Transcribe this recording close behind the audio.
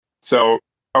So,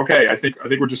 okay, I think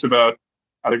we're just about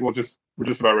ready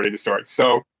to start.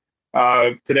 So,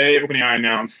 today OpenAI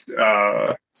announced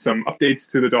some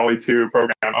updates to the DALL-E 2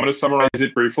 program. I'm going to summarize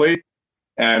it briefly,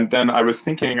 and then I was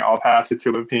thinking I'll pass it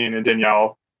to Lupine and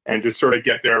Danielle and just sort of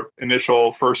get their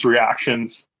initial first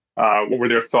reactions. What were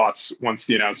their thoughts once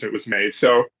the announcement was made?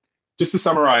 So, just to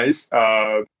summarize,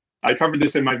 I covered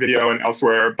this in my video and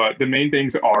elsewhere, but the main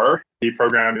things are the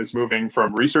program is moving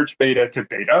from research beta to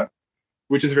beta,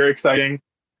 which is very exciting.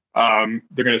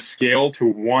 They're going to scale to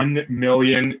 1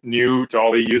 million new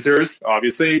DALL-E users.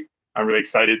 Obviously, I'm really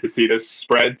excited to see this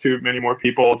spread to many more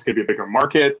people. It's going to be a bigger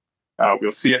market.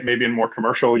 We'll see it maybe in more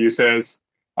commercial uses.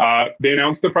 They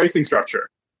announced the pricing structure,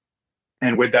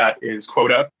 and with that is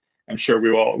quota. I'm sure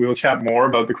we will chat more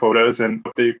about the quotas and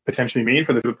what they potentially mean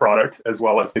for the product as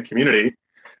well as the community.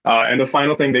 And the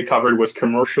final thing they covered was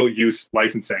commercial use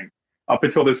licensing. Up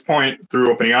until this point, through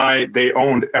OpenAI, they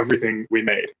owned everything we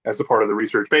made as a part of the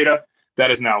research beta.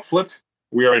 That is now flipped.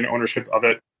 We are in ownership of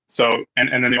it. So,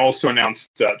 and then they also announced,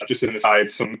 just as an aside,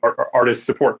 some artist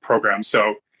support programs.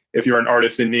 So if you're an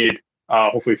artist in need,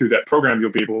 hopefully through that program,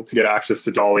 you'll be able to get access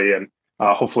to DALL-E and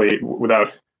hopefully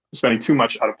without spending too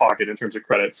much out of pocket in terms of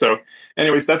credit. So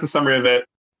anyways, that's a summary of it.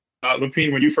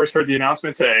 Lupine, when you first heard the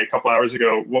announcement today, a couple hours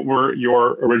ago, what were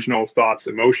your original thoughts,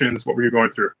 emotions? What were you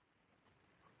going through?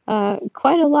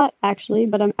 Quite a lot, actually,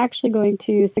 but I'm actually going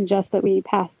to suggest that we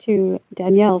pass to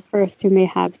Danielle first, who may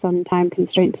have some time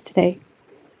constraints today.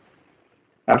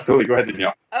 Absolutely. Go ahead,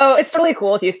 Danielle. Oh, it's totally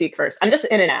cool if you speak first. I'm just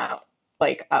in and out.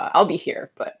 I'll be here,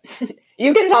 but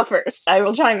you can talk first. I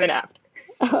will chime in after.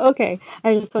 Okay.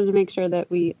 I just wanted to make sure that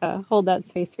we hold that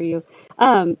space for you.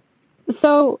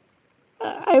 So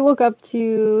I woke up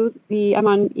to I'm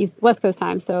on West Coast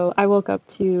time, so I woke up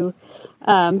to,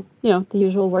 the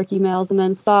usual work emails, and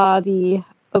then saw the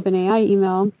OpenAI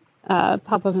email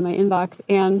pop up in my inbox,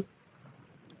 and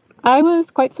I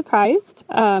was quite surprised.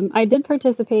 I did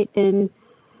participate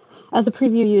as a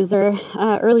preview user,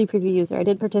 early preview user, I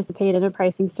did participate in a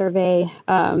pricing survey,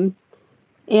 and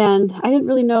I didn't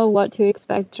really know what to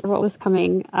expect or what was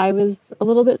coming. I was a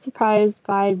little bit surprised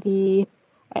by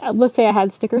let's say I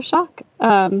had sticker shock,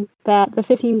 that the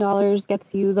 $15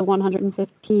 gets you the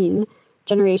 115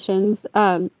 generations.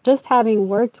 Just having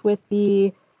worked with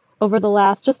over the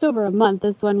last just over a month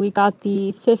is when we got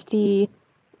the 50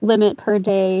 limit per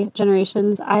day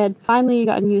generations. I had finally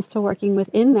gotten used to working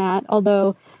within that,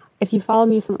 although if you follow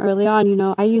me from early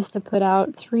on, I used to put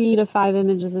out 3 to 5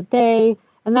 images a day,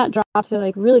 and that dropped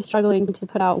to really struggling to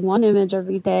put out 1 image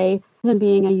every day. Reason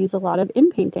being, I use a lot of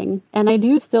inpainting, and I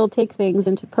do still take things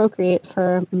into Procreate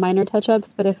for minor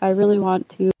touch-ups, but if I really want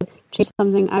to change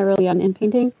something, I rely on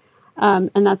inpainting, and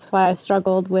that's why I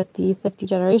struggled with the 50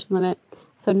 generation limit.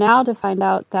 So now to find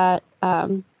out that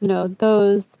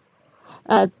those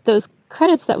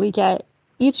credits that we get,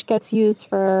 each gets used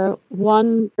for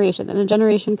 1 generation, and a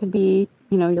generation could be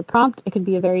your prompt, it could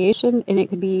be a variation, and it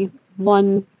could be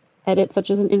 1 edit,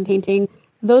 such as an inpainting.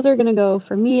 Those are going to go,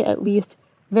 for me at least,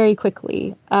 very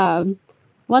quickly.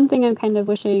 One thing I'm kind of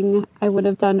wishing I would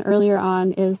have done earlier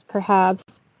on is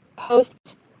perhaps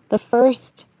post the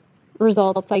first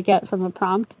results I get from a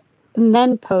prompt, and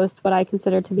then post what I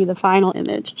consider to be the final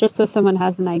image, just so someone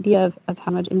has an idea of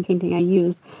how much inpainting I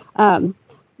use.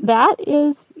 That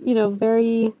is,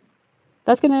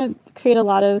 that's going to create a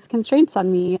lot of constraints on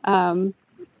me.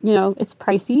 It's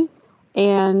pricey,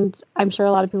 and I'm sure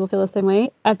a lot of people feel the same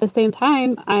way. At the same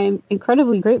time, I'm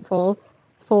incredibly grateful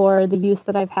for the use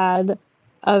that I've had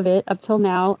of it up till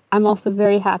now. I'm also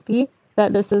very happy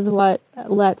that this is what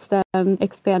lets them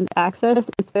expand access.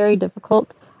 It's very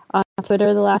difficult on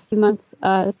Twitter the last few months,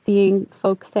 seeing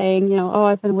folks saying, oh,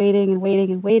 I've been waiting and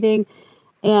waiting and waiting.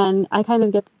 And I kind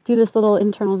of get to do this little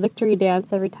internal victory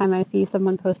dance every time I see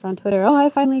someone post on Twitter, oh, I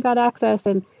finally got access,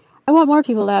 and I want more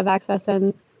people to have access.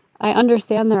 And I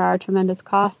understand there are tremendous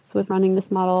costs with running this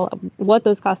model. What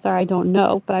those costs are, I don't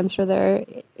know, but I'm sure they're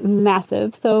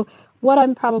massive. So what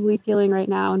I'm probably feeling right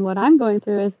now and what I'm going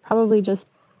through is probably just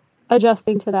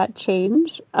adjusting to that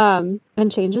change. And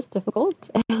change is difficult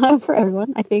for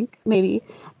everyone, I think, maybe.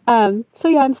 So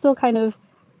yeah, I'm still kind of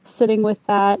sitting with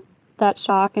that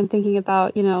shock and thinking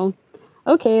about,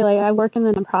 okay, I work in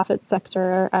the nonprofit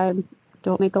sector. I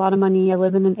don't make a lot of money. I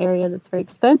live in an area that's very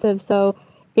expensive. So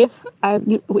if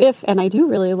and I do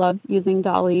really love using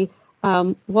DALL-E,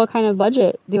 what kind of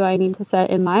budget do I need to set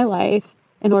in my life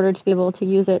in order to be able to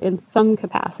use it in some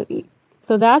capacity?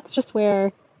 So that's just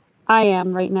where I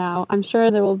am right now. I'm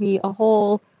sure there will be a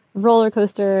whole roller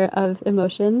coaster of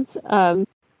emotions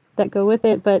that go with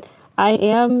it, but I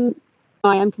am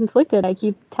conflicted. I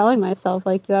keep telling myself,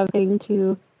 you have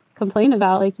to complain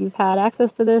about. Like, you've had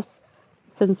access to this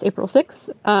since April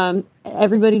 6th.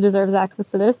 Everybody deserves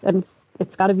access to this, and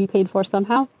it's got to be paid for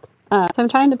somehow. So I'm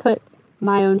trying to put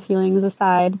my own feelings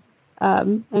aside,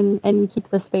 and keep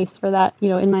the space for that,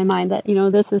 in my mind, that,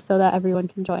 this is so that everyone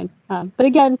can join. But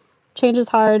again, change is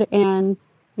hard, and,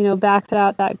 back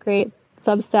to that great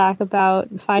Substack about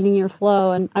finding your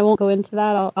flow, and I won't go into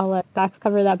that. I'll let Bax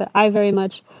cover that, but I very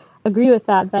much agree with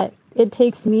that it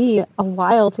takes me a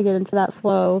while to get into that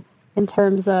flow in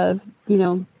terms of,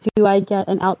 do I get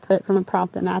an output from a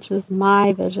prompt that matches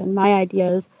my vision, my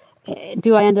ideas?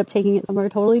 Do I end up taking it somewhere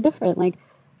totally different?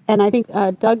 And I think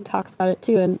Doug talks about it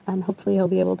too, and hopefully he'll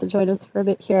be able to join us for a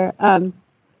bit here. But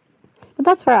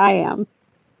that's where I am.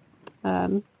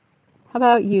 How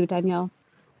about you, Danielle?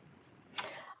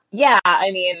 Yeah,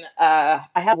 I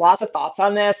have lots of thoughts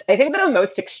on this. I think the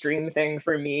most extreme thing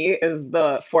for me is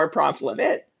the 4-prompt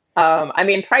limit.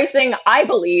 Pricing, I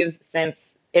believe,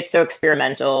 since it's so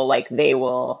experimental, like, they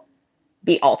will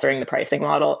be altering the pricing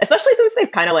model, especially since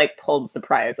they've kind of like pulled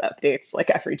surprise updates like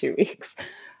every 2 weeks.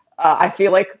 I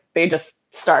feel like they just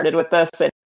started with this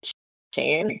and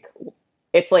changed.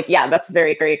 It's like, yeah, that's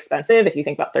very, very expensive. If you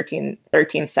think about 13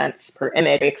 cents per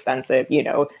image, expensive,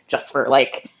 just for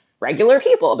like regular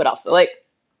people, but also like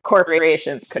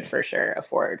corporations could for sure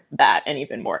afford that and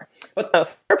even more. But the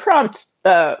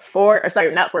 4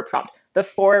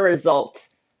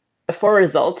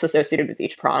 results associated with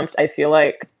each prompt, I feel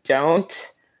like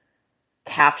don't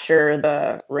capture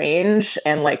the range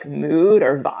and like mood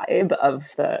or vibe of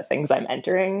the things I'm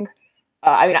entering.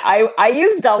 I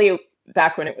used DALL-E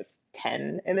back when it was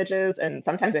 10 images, and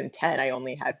sometimes in 10 I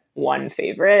only had one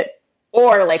favorite,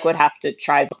 or like would have to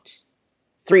try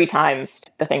 3 times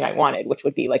the thing I wanted, which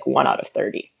would be like 1 out of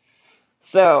 30.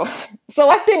 So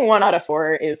selecting 1 out of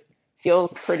 4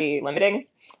 feels pretty limiting.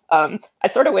 I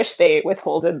sort of wish they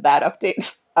withholded that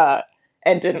update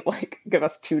and didn't like give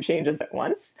us 2 changes at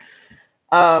once.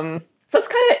 So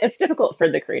it's difficult for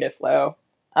the creative flow.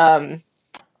 On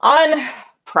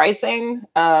pricing,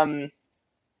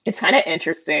 it's kind of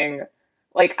interesting.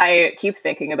 Like, I keep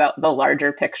thinking about the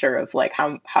larger picture of like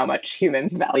how much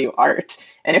humans value art.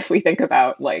 And if we think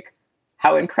about like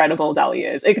how incredible DALL-E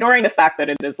is, ignoring the fact that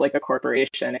it is like a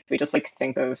corporation, if we just like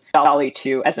think of DALL-E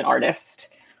 2 as an artist,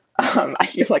 I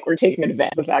feel like we're taking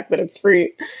advantage of the fact that it's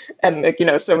free. And like,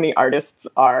 so many artists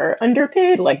are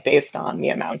underpaid, like based on the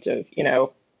amount of,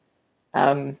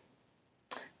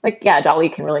 DALL-E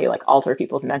can really like alter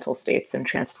people's mental states and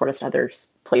transport us to other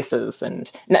places,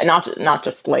 and not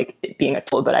just like it being a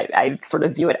tool, but I sort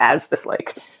of view it as this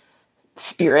like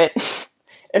spirit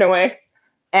in a way.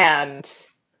 And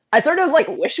I sort of like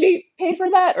wish we paid for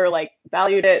that or like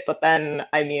valued it, but then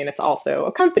it's also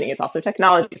a company, it's also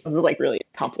technology, so this is like really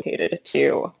complicated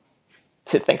to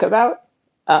think about.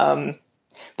 But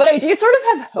I do sort of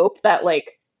have hope that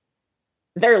like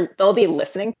they'll be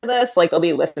listening to this, like they'll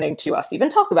be listening to us even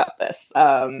talk about this,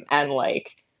 and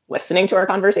like listening to our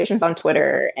conversations on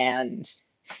Twitter and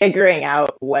figuring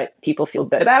out what people feel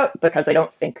good about, because I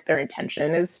don't think their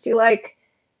intention is to like,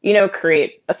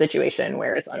 create a situation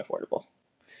where it's unaffordable.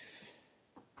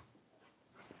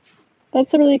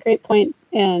 That's a really great point.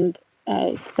 And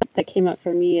something that came up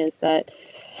for me is that,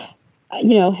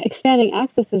 expanding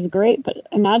access is great, but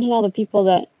imagine all the people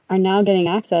that are now getting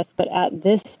access, but at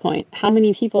this point, how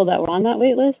many people that were on that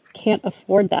wait list can't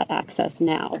afford that access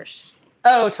now?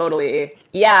 Oh, totally.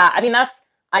 Yeah.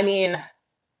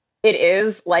 It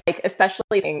is like,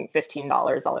 especially paying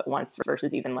 $15 all at once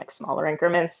versus even like smaller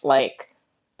increments, like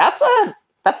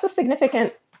that's a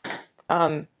significant,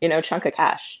 chunk of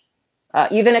cash.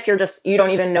 Even if you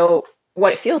don't even know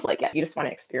what it feels like yet, you just want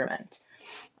to experiment.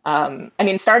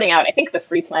 Starting out, I think the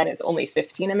free plan is only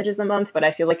 15 images a month, but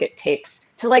I feel like it takes,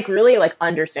 to like really like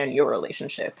understand your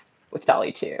relationship with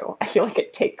DALL-E 2, I feel like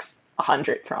it takes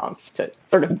 100 prompts to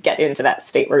sort of get into that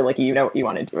state where like you know what you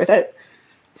want to do with it.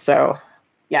 So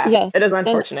yeah, yes, it is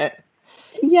unfortunate.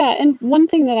 And one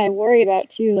thing that I worry about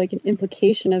too, like an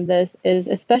implication of this, is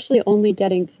especially only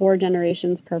getting 4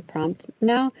 generations per prompt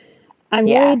now. I'm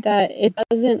worried that it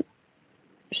doesn't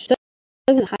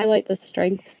highlight the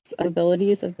strengths and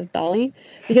abilities of the DALL-E,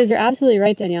 because you're absolutely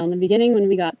right, Danielle. In the beginning, when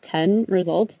we got 10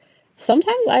 results,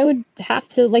 sometimes I would have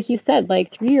to, like you said,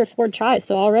 like 3 or 4 tries.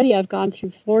 So already I've gone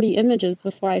through 40 images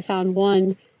before I found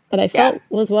one that I felt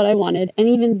was what I wanted. And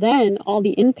even then, all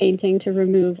the in-painting to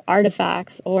remove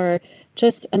artifacts or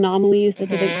just anomalies that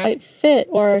didn't quite fit,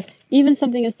 or even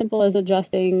something as simple as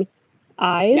adjusting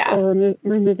eyes or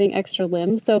removing extra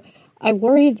limbs. So I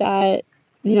worry that,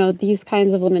 these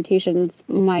kinds of limitations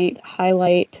might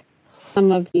highlight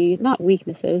some of the, not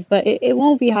weaknesses, but it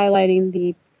won't be highlighting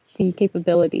the the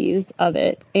capabilities of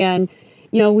it. And,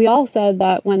 you know, we all said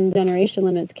that when generation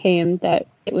limits came, that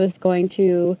it was going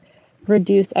to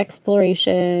reduce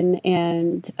exploration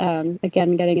and,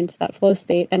 again, getting into that flow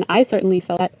state. And I certainly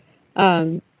felt that.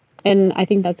 And I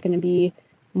think that's going to be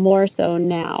more so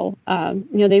now. You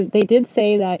know, they did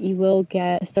say that you will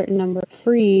get a certain number of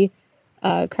free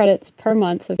credits per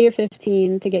month. So if you're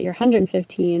 15 to get your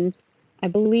 115, I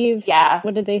believe. Yeah.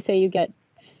 What did they say? You get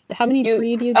how many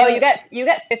free do you get? Oh, you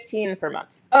get 15 per month.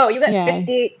 Oh, you get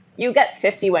 50. You get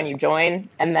 50 when you join,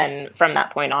 and then from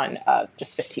that point on,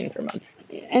 just 15 per month.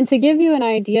 And to give you an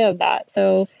idea of that,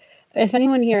 so if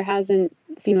anyone here hasn't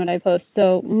seen what I post,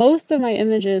 so most of my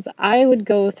images, I would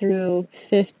go through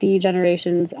 50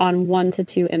 generations on 1 to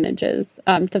 2 images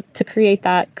to create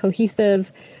that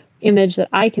cohesive image that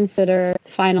I consider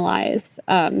finalized.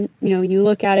 You know, you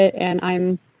look at it and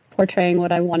I'm portraying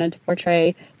what I wanted to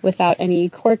portray without any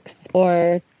quirks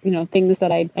or, you know, things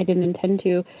that I didn't intend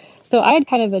to. So I had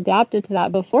kind of adapted to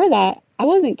that. Before that, I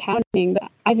wasn't counting, but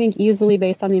I think easily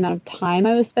based on the amount of time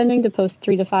I was spending to post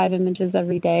 3 to 5 images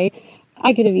every day,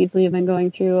 I could have easily been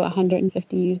going through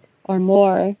 150 or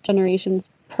more generations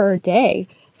per day.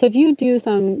 So if you do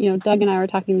some, you know, Doug and I were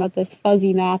talking about this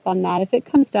fuzzy math on that, if it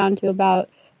comes down to about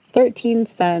 13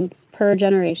 cents per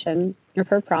generation, or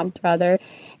per prompt rather,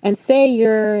 and say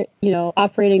you're, you know,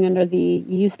 operating under you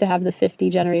used to have the 50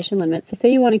 generation limit. So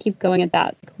say you want to keep going at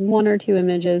that, like 1 or 2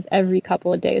 images every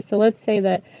couple of days. So let's say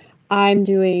that I'm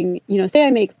doing, you know, say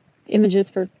I make images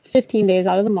for 15 days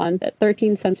out of the month at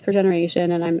 13 cents per generation,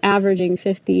 and I'm averaging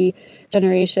 50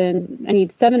 generations. I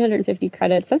need 750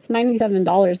 credits. That's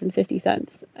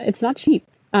 $97.50. It's not cheap.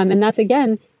 And that's,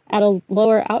 again, at a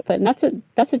lower output. And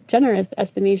that's a generous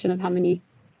estimation of how many,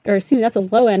 or excuse me, that's a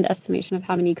low end estimation of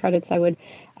how many credits I would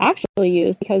actually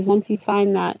use, because once you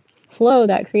find that flow,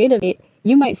 that creative,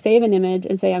 you might save an image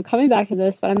and say, I'm coming back to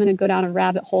this, but I'm going to go down a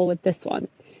rabbit hole with this one.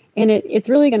 And it's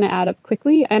really going to add up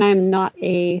quickly. And I'm not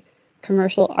a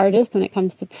commercial artist when it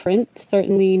comes to print.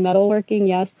 Certainly metalworking,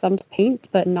 yes, some paint,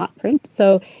 but not print.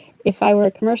 So if I were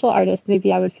a commercial artist,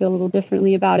 maybe I would feel a little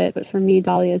differently about it. But for me,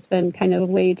 DALL-E has been kind of a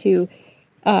way to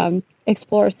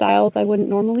explore styles I wouldn't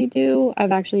normally do.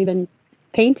 I've actually been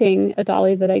painting a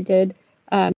DALL-E that I did.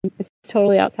 It's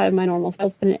totally outside of my normal style.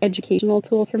 It's been an educational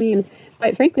tool for me. And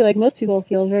quite frankly, like most people,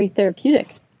 feel very therapeutic.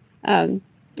 And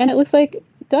it looks like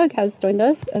Doug has joined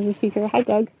us as a speaker. Hi,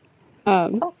 Doug.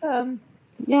 Welcome.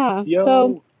 Yeah. Yo.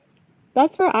 So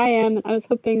that's where I am. I was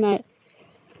hoping that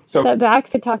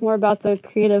Bax could talk more about the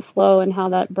creative flow and how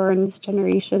that burns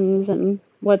generations and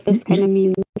what this kind of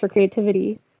means for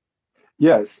creativity.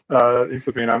 Yes,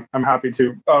 Sabine, I'm happy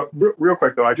to. Real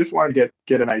quick though, I just want to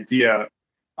get an idea.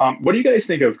 What do you guys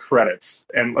think of credits?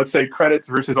 And let's say credits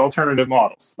versus alternative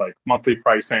models, like monthly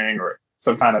pricing or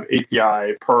some kind of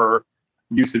API per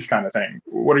usage kind of thing.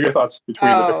 What are your thoughts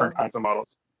between the different kinds of models?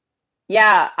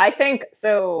 Yeah, I think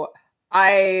so.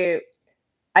 I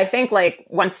think like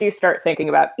once you start thinking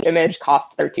about image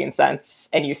cost 13 cents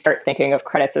and you start thinking of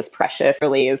credits as precious,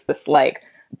 really is this like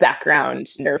background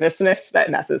nervousness that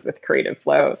messes with creative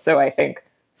flow. So I think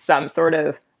some sort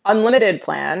of unlimited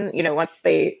plan, you know, once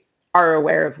they are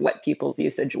aware of what people's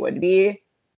usage would be,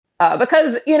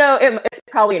 because, you know, it's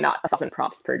probably not 1,000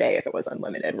 prompts per day if it was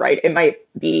unlimited, right? It might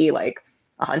be like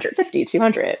 150,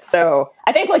 200. So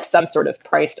I think like some sort of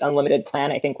priced unlimited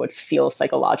plan, I think would feel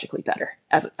psychologically better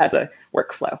as a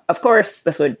workflow. Of course,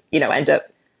 this would, you know, end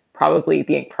up probably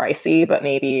being pricey, but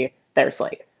maybe there's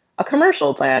like a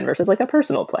commercial plan versus like a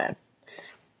personal plan.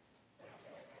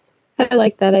 I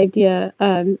like that idea.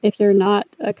 If you're not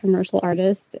a commercial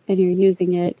artist and you're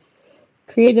using it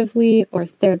creatively or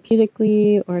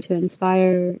therapeutically or to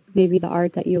inspire maybe the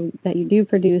art that you do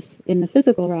produce in the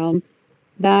physical realm,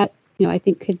 that, you know, I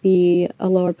think could be a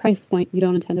lower price point. You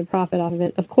don't intend to profit off of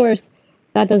it. Of course,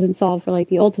 that doesn't solve for like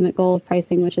the ultimate goal of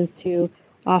pricing, which is to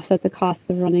offset the costs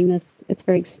of running this. It's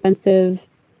very expensive.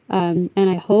 And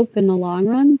I hope in the long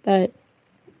run that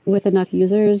with enough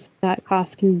users, that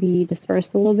cost can be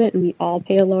dispersed a little bit and we all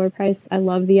pay a lower price. I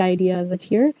love the idea of a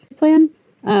tier plan.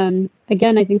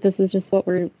 Again, I think this is just what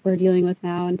we're dealing with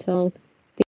now until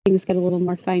things get a little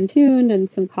more fine-tuned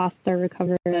and some costs are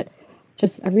recovered.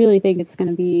 I really think it's going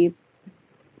to be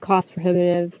cost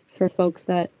prohibitive for folks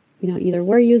that, you know, either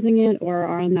were using it or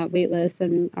are on that wait list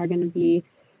and are going to be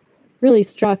really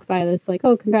struck by this, like,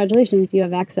 oh, congratulations, you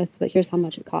have access, but here's how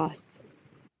much it costs.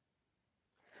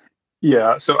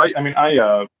 Yeah, so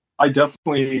I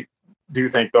definitely do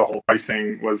think the whole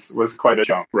pricing was quite a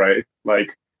jump, right?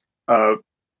 Like,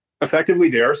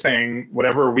 effectively, they are saying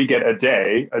whatever we get a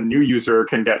day, a new user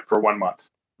can get for 1 month,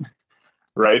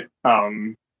 right?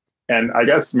 And I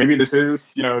guess maybe this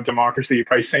is, democracy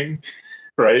pricing,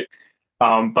 right?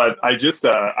 But I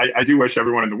do wish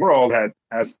everyone in the world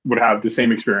would have the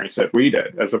same experience that we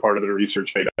did as a part of the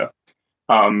research beta.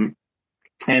 Um,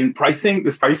 and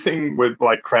this pricing with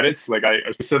like credits, like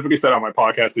I specifically said on my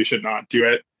podcast, they should not do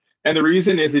it. And the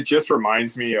reason is it just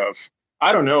reminds me of,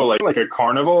 I don't know, like a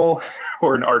carnival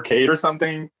or an arcade or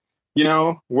something,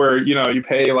 where, you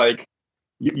pay like,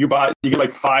 you get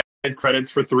like 5 credits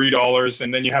for $3,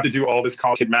 and then you have to do all this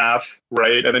complicated math,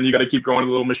 right? And then you got to keep going to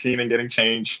the little machine and getting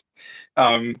change.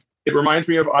 It reminds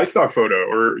me of iStock Photo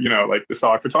or, like the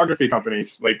stock photography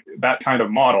companies, like that kind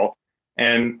of model.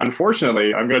 And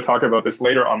unfortunately, I'm going to talk about this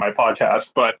later on my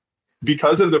podcast, but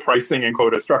because of the pricing and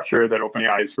quota structure that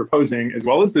OpenAI is proposing, as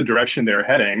well as the direction they're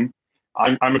heading,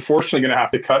 I'm unfortunately going to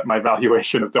have to cut my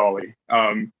valuation of Dolly.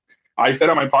 I said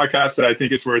on my podcast that I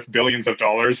think it's worth billions of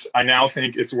dollars. I now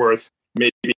think it's worth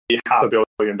maybe $500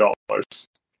 million.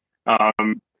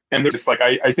 And they're just like,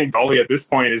 I think Dolly at this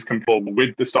point is compatible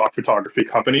with the stock photography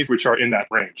companies, which are in that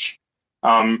range.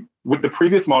 With the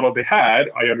previous model they had,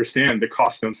 I understand the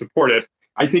costs don't support it.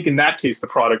 I think in that case, the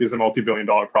product is a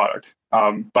multi-billion-dollar product.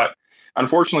 But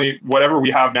unfortunately, whatever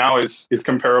we have now is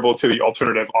comparable to the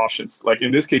alternative options. Like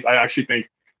in this case, I actually think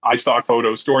iStock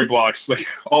Photo, Storyblocks, like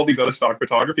all these other stock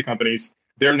photography companies,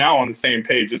 they're now on the same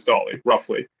page as Dolly,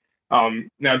 roughly.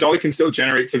 Now, Dolly can still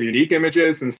generate some unique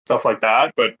images and stuff like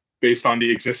that, but based on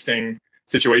the existing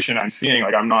situation I'm seeing,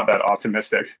 like I'm not that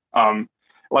optimistic. And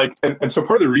so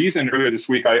part of the reason earlier this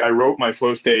week I wrote my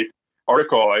Flow State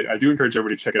article, I do encourage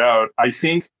everybody to check it out. I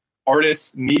think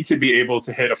artists need to be able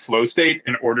to hit a flow state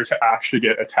in order to actually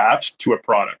get attached to a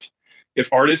product. If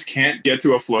artists can't get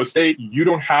to a flow state, you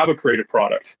don't have a creative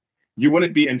product. You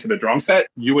wouldn't be into the drum set.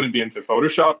 You wouldn't be into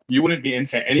Photoshop. You wouldn't be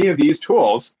into any of these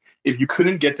tools if you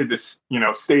couldn't get to this,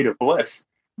 state of bliss,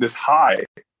 this high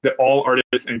that all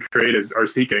artists and creatives are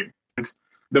seeking. And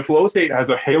the flow state has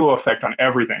a halo effect on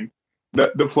everything.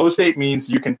 The flow state means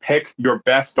you can pick your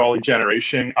best Dolly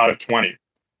generation out of 20.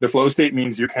 The flow state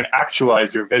means you can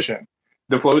actualize your vision.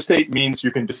 The flow state means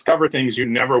you can discover things you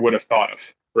never would have thought of,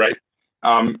 right?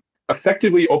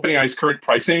 Effectively, OpenAI's current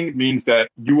pricing means that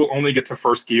you will only get to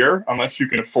first gear unless you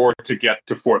can afford to get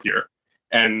to fourth gear.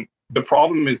 And the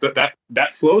problem is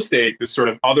that flow state, this sort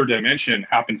of other dimension,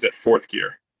 happens at fourth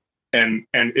gear. And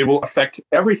it will affect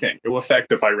everything. It will affect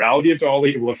the virality of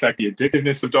Dolly. It will affect the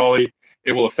addictiveness of Dolly.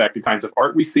 It will affect the kinds of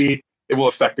art we see. It will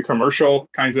affect the commercial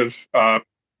kinds of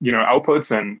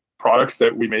outputs and products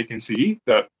that we make and see,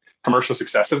 the commercial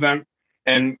success of them.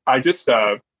 And I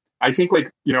think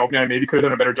OpenAI maybe could have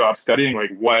done a better job studying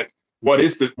like what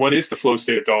is the flow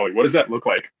state of Dolly? What does that look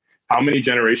like? How many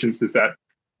generations does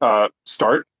that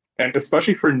start? And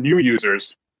especially for new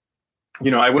users,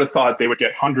 I would have thought they would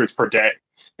get hundreds per day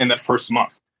in that first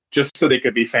month, just so they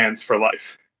could be fans for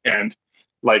life. And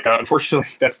unfortunately,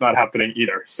 that's not happening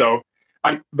either. So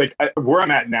where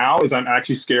I'm at now is I'm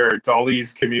actually scared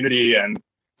Dolly's community and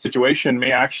situation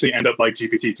may actually end up like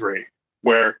GPT-3,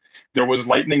 where there was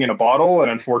lightning in a bottle,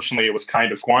 and unfortunately it was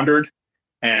kind of squandered,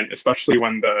 and especially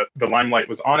when the limelight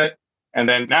was on it. And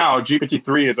then now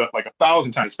GPT-3 is like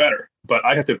 1,000 times better, but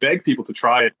I have to beg people to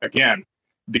try it again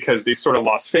because they sort of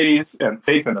lost faith, and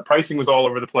the pricing was all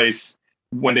over the place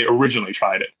when they originally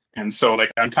tried it. And so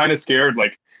I'm kind of scared,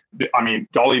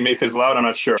 Dolly may fizzle out, I'm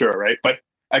not sure, right? But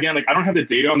again, I don't have the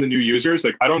data on the new users.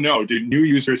 I don't know, do new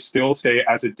users still stay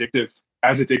as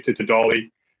addicted to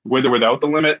Dolly with or without the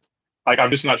limit?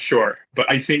 I'm just not sure. But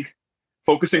I think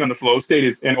focusing on the flow state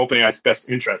is in OpenAI's best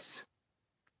interests.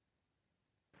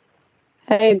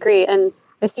 I agree. And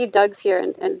I see Doug's here,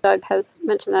 and Doug has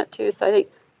mentioned that too. So I think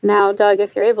now, Doug,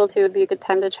 if you're able to, it would be a good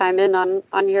time to chime in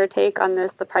on your take on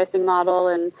this, the pricing model,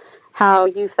 and how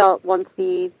you felt once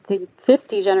the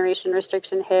 50 generation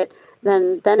restriction hit,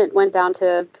 then it went down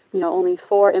to only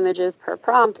 4 images per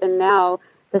prompt, and now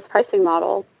this pricing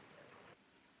model.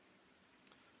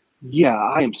 Yeah,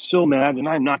 I am so mad, and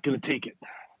I'm not going to take it.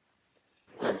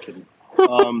 I'm kidding.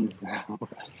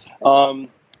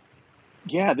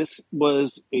 Yeah, this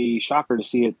was a shocker to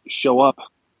see it show up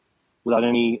without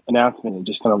any announcement. It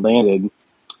just kind of landed.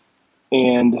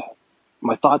 And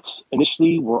my thoughts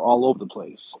initially were all over the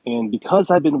place. And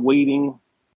because I've been waiting,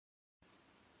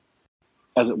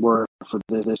 as it were, for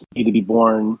this to be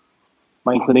born,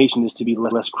 my inclination is to be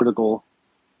less critical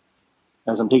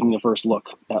as I'm taking a first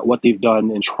look at what they've done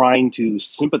and trying to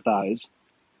sympathize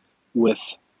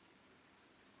with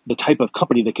the type of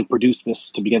company that could produce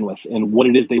this to begin with and what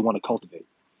it is they want to cultivate.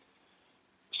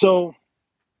 So,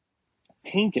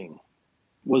 painting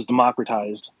was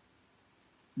democratized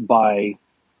by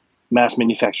mass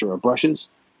manufacture of brushes,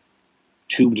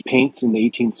 tubed paints in the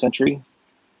 18th century,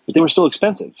 but they were still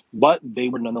expensive. But they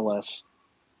were nonetheless,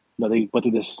 they went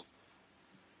through this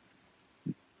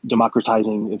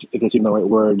democratizing, if that's even the right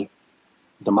word,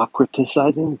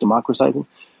 democratizing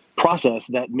process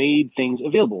that made things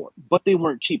available. But they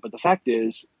weren't cheap. But the fact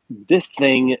is, this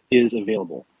thing is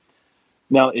available.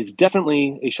 Now, it's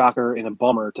definitely a shocker and a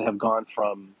bummer to have gone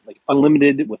from like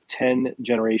unlimited with 10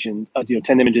 generations,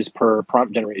 10 images per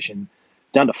prompt generation,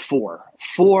 down to 4.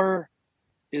 4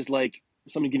 is like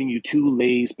somebody giving you 2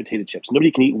 Lay's potato chips.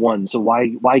 Nobody can eat one, so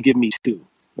why give me 2?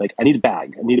 Like, I need a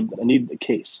bag. I need a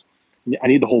case. I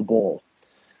need the whole bowl.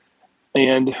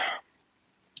 And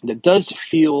that does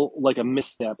feel like a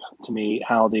misstep to me,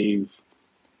 how they've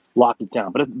locked it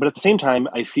down. But at the same time,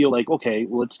 I feel like, okay,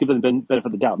 well, let's give them the benefit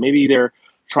of the doubt. Maybe they're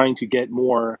trying to get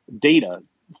more data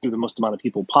through the most amount of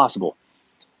people possible.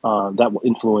 That will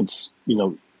influence,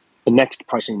 the next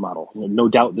pricing model. No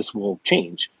doubt this will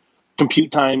change.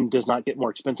 Compute time does not get more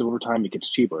expensive over time; it gets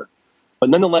cheaper. But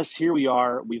nonetheless, here we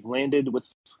are. We've landed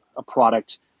with a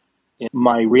product. And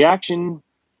my reaction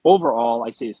overall, I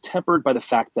say, is tempered by the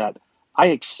fact that I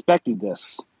expected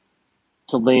this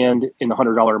to land in the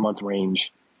 $100 a month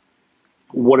range,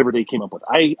 whatever they came up with.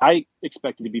 I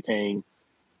expected to be paying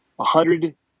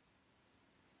 $100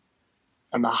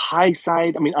 on the high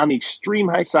side. I mean, on the extreme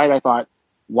high side, I thought,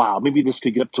 wow, maybe this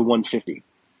could get up to $150.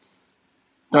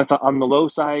 Then I thought on the low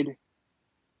side,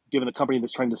 given a company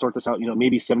that's trying to sort this out,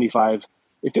 maybe $75.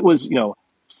 If it was,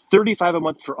 $35 a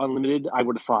month for unlimited, I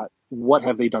would have thought, what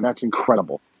have they done? That's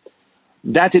incredible.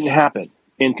 That didn't happen.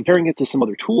 And comparing it to some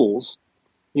other tools,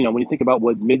 when you think about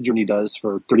what Midjourney does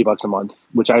for $30 a month,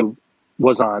 which I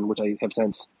was on, which I have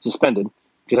since suspended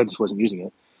because I just wasn't using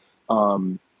it.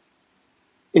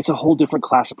 It's a whole different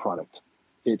class of product.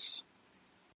 It's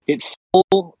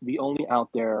still the only out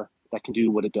there that can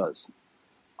do what it does.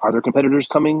 Are there competitors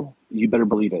coming? You better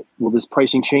believe it. Will this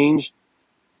pricing change?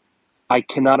 I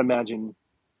cannot imagine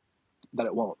that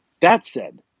it won't. That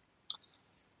said,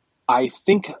 I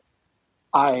think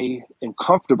I am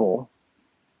comfortable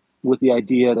with the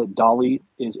idea that DALL-E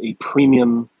is a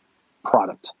premium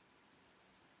product,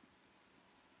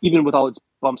 even with all its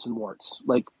bumps and warts.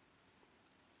 Like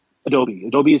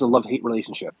Adobe is a love-hate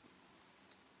relationship.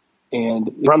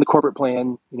 And you're on the corporate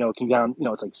plan, it can down,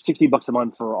 it's like $60 a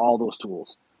month for all those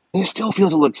tools. And it still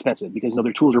feels a little expensive because,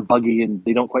 their tools are buggy and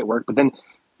they don't quite work, but then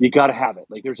you got to have it.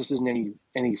 Like, there just isn't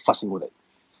any fussing with it.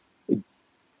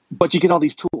 But you get all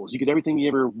these tools. You get everything you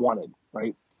ever wanted,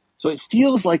 right? So it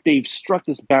feels like they've struck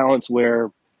this balance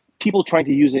where people trying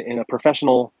to use it in a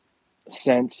professional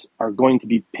sense are going to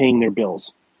be paying their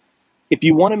bills. If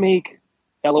you want to make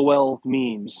LOL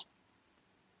memes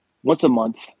once a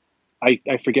month, I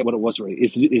forget what it was, right?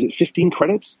 Is it 15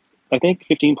 credits? I think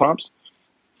 15 prompts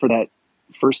for that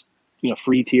first,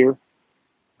 free tier.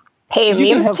 Hey,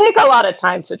 memes take a lot of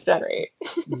time to generate.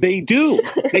 They do,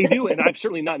 and I'm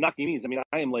certainly not knocking memes. I mean,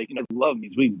 I am like, I love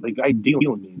memes. I deal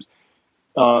with memes.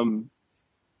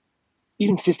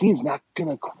 Even 15 is not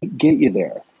gonna quite get you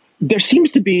there. There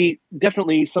seems to be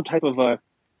definitely some type of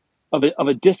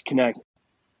a disconnect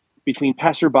between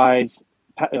passersby,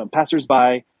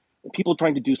 and people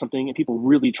trying to do something, and people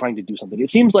really trying to do something. It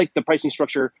seems like the pricing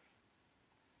structure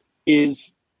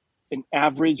is an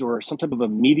average or some type of a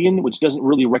median, which doesn't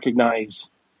really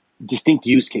recognize distinct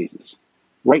use cases.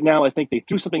 Right now, I think they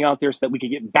threw something out there so that we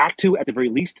could get back to, at the very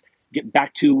least, the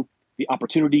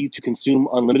opportunity to consume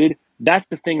unlimited. That's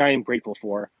the thing I am grateful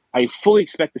for. I fully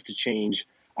expect this to change.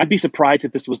 I'd be surprised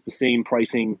if this was the same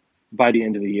pricing by the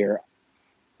end of the year.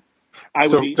 I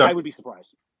would be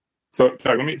surprised. So,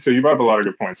 Doug, you brought up a lot of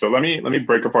good points. So let me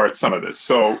break apart some of this.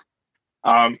 So,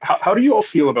 how do you all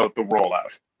feel about the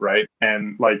rollout, right?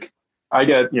 And like, I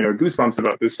get goosebumps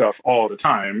about this stuff all the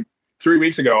time. 3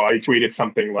 weeks ago, I tweeted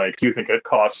something like, "Do you think it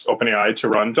costs OpenAI to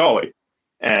run DALL-E?"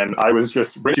 And I was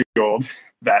just ridiculed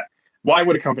that why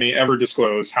would a company ever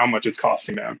disclose how much it's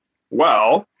costing them?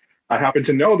 Well, I happen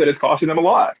to know that it's costing them a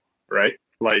lot, right?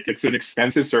 Like, it's an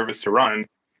expensive service to run.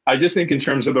 I just think in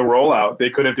terms of the rollout, they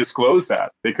could have disclosed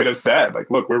that. They could have said, like,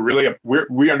 look,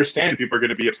 we understand people are going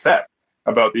to be upset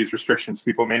about these restrictions.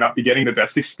 People may not be getting the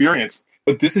best experience,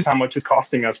 but this is how much it's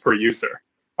costing us per user.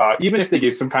 Even if they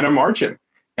gave some kind of margin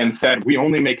and said, we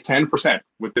only make 10%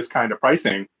 with this kind of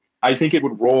pricing, I think it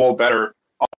would roll better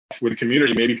off with the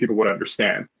community. Maybe people would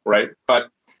understand, right? But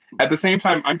at the same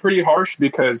time, I'm pretty harsh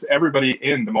because everybody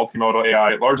in the multimodal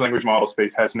AI, large language model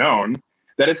space has known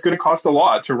that it's going to cost a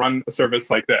lot to run a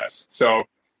service like this. So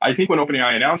I think when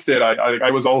OpenAI announced it, I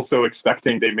was also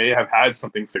expecting they may have had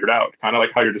something figured out, kind of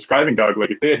like how you're describing, Doug. Like,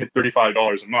 if they had hit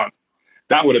 $35 a month,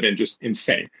 that would have been just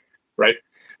insane, right?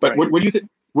 But right. What do you think?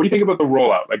 what do you think about the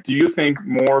rollout? Like, do you think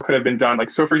more could have been done? Like,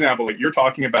 so for example, like you're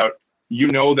talking about,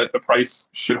 that the price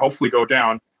should hopefully go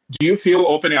down. Do you feel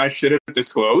OpenAI should have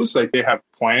disclosed, like they have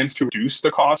plans to reduce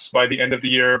the costs by the end of the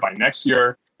year, by next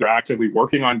year? They're actively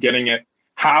working on getting it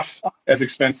half as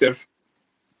expensive.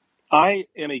 I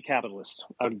am a capitalist.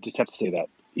 I would just have to say that.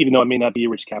 Even though I may not be a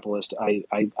rich capitalist, I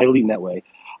lean that way.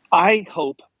 I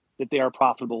hope that they are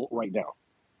profitable right now.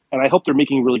 And I hope they're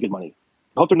making really good money.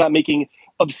 I hope they're not making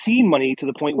obscene money to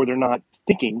the point where they're not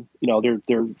thinking, they're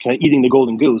kind of eating the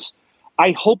golden goose.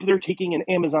 I hope they're taking an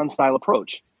Amazon-style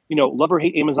approach. Love or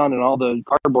hate Amazon and all the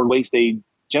cardboard waste they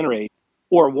generate,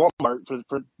 or Walmart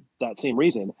for that same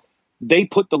reason. They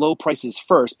put the low prices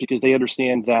first because they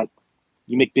understand that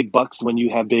you make big bucks when you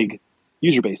have big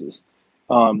user bases.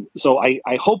 So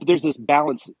I hope there's this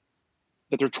balance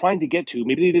that they're trying to get to.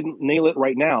 Maybe they didn't nail it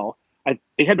right now.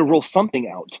 They had to roll something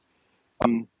out.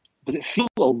 Does it feel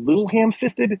a little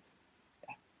ham-fisted?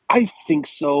 I think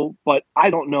so, but I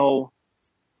don't know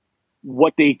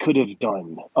what they could have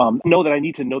done. I know that I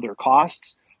need to know their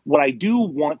costs. What I do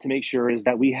want to make sure is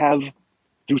that we have,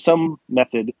 through some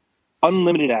method,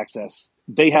 unlimited access.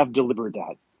 They have delivered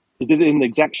that. Is it in the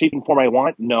exact shape and form I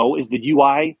want? No. Is the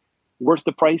UI worth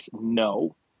the price?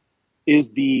 No.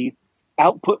 Is the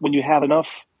output, when you have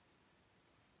enough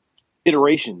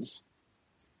iterations,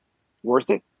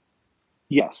 worth it?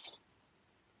 Yes.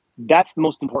 That's the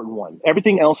most important one.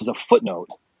 Everything else is a footnote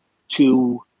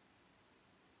to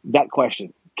that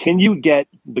question. Can you get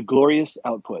the glorious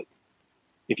output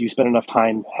if you spend enough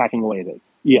time hacking away at it?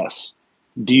 Yes.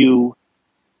 Do you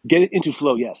get it into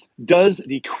flow? Yes. Does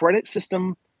the credit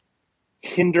system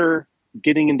hinder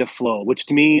getting into flow? Which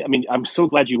to me, I'm so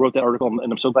glad you wrote that article,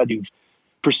 and I'm so glad you've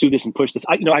pursued this and pushed this.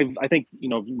 I think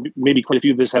maybe quite a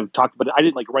few of us have talked about it. I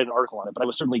didn't write an article on it, but I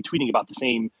was certainly tweeting about the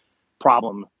same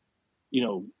problem,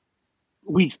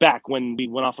 weeks back when we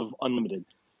went off of unlimited.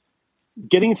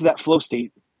 Getting into that flow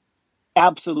state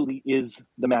absolutely is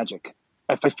the magic.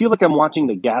 If I feel like I'm watching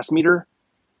the gas meter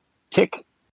tick,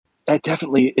 that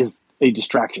definitely is a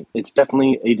distraction. It's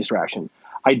definitely a distraction.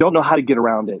 I don't know how to get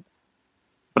around it,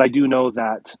 but I do know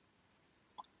that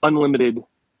unlimited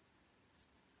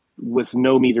with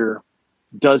no meter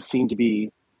does seem to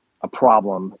be a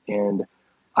problem, and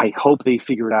I hope they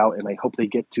figure it out, and I hope they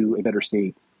get to a better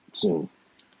state soon.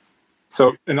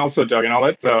 So, and also, Doug, and I'll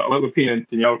let Lupine and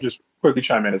Danielle just quickly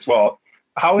chime in as well.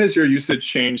 How has your usage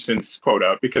changed since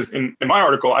quota? Because in my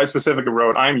article, I specifically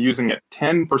wrote I'm using it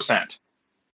 10%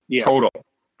 total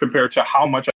compared to how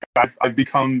much I've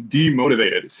become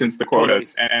demotivated since the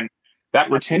quotas. And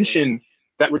that retention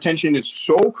is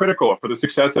so critical for the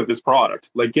success of this product.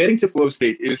 Like, getting to flow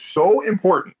state is so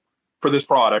important for this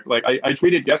product. Like I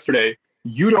tweeted yesterday,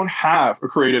 you don't have a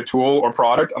creative tool or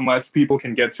product unless people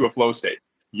can get to a flow state.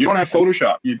 You don't have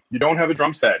Photoshop. You don't have a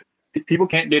drum set. People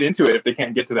can't get into it if they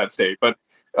can't get to that state. But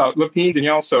Lupine,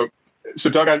 Danielle, so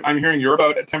Doug, I'm hearing you're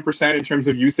about at 10% in terms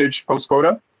of usage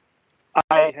post-quota?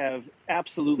 I have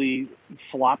absolutely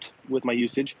flopped with my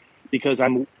usage because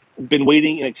I've been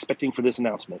waiting and expecting for this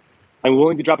announcement. I'm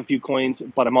willing to drop a few coins,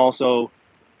 but I'm also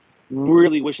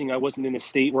really wishing I wasn't in a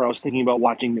state where I was thinking about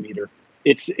watching the meter.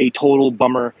 It's a total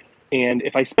bummer. And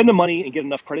if I spend the money and get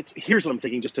enough credits, here's what I'm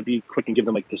thinking, just to be quick and give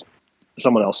them this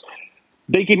someone else.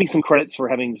 They gave me some credits for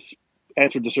having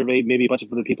answered the survey. Maybe a bunch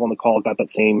of other people on the call got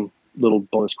that same little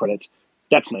bonus credits.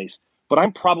 That's nice. But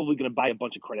I'm probably going to buy a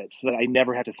bunch of credits so that I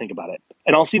never have to think about it.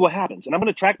 And I'll see what happens. And I'm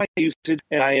going to track my usage.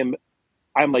 And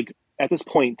I'm like, at this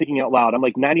point, thinking out loud, I'm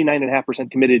like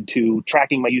 99.5% committed to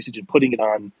tracking my usage and putting it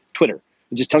on Twitter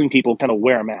and just telling people kind of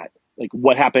where I'm at. Like,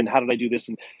 what happened? How did I do this?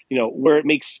 And, where it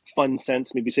makes fun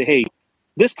sense, maybe say, hey,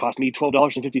 this cost me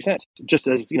 $12.50, just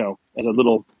as, as a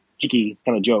little cheeky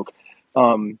kind of joke.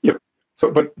 Yeah. So,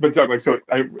 but Doug,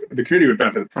 the community would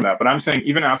benefit from that. But I'm saying,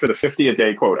 even after the 50 a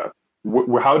day quota,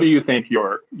 how do you think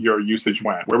your usage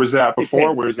went? Where was it at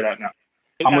before? Where is it at now?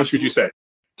 How much would you say?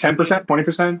 10%,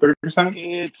 20%,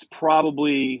 30%? It's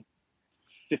probably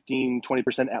 15,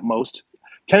 20% at most.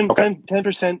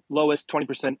 10% lowest,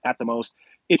 20% at the most.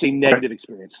 It's a negative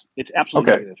experience. It's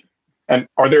absolutely negative. And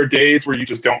are there days where you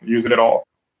just don't use it at all?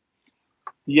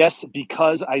 Yes,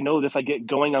 because I know that if I get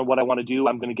going on what I want to do,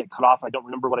 I'm going to get cut off. I don't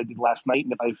remember what I did last night.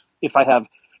 And if I have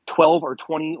 12 or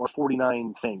 20 or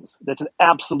 49 things, that's an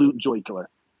absolute joy killer.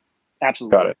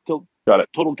 Absolutely. Got it.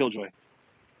 Total killjoy.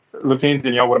 Lupine,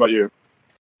 Danielle, what about you?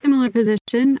 Similar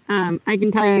position. I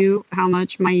can tell you how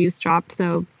much my use dropped.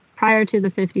 So prior to the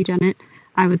 50 Genet,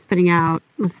 I was putting out,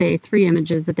 let's say, 3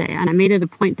 images a day. And I made it a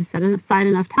point to set aside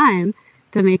enough time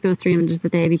to make those 3 images a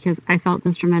day because I felt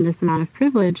this tremendous amount of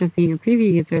privilege of being a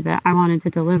preview user that I wanted to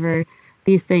deliver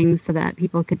these things so that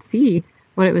people could see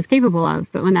what it was capable of.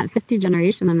 But when that 50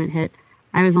 generation limit hit,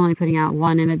 I was only putting out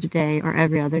 1 image a day or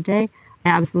every other day. I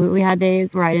absolutely had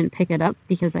days where I didn't pick it up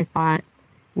because I thought,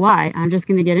 why? I'm just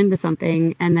going to get into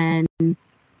something and then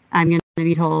I'm going to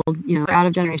be told, you're out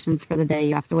of generations for the day.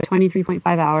 You have to wait 23.5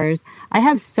 hours. I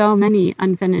have so many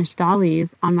unfinished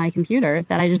dollies on my computer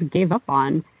that I just gave up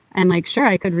on. And like, sure,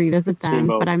 I could revisit them,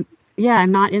 but I'm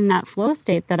not in that flow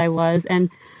state that I was. And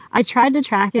I tried to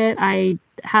track it. I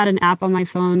had an app on my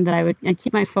phone that I'd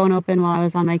keep my phone open while I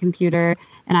was on my computer.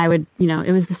 And I would,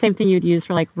 it was the same thing you'd use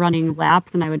for like running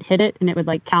laps, and I would hit it and it would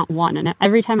like count 1. And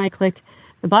every time I clicked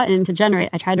the button to generate,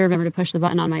 I tried to remember to push the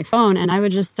button on my phone, and I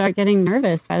would just start getting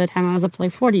nervous by the time I was up to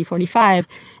like 40, 45,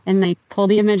 and like pull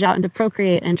the image out into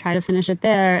Procreate and try to finish it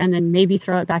there, and then maybe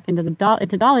throw it back into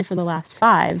Dolly for the last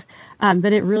 5.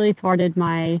 But it really thwarted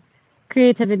my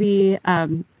creativity.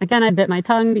 Again, I bit my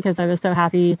tongue because I was so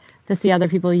happy to see other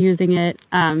people using it.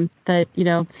 But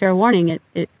fair warning,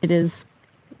 it is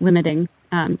limiting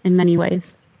in many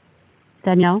ways.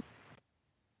 Danielle?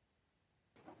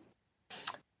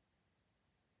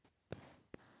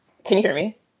 Can you hear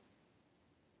me?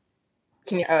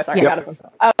 Oh, sorry. Yeah.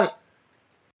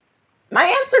 My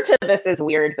answer to this is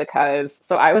weird because,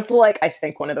 I was like, I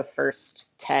think one of the first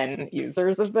 10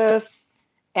 users of this,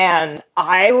 and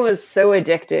I was so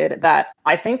addicted that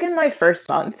I think in my first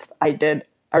month, I did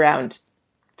around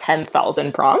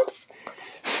 10,000 prompts.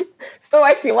 So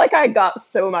I feel like I got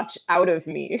so much out of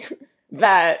me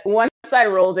that once I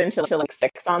rolled into like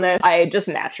 6 on it, I just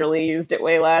naturally used it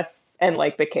way less and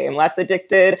like became less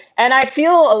addicted. And I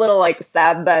feel a little like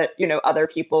sad that, other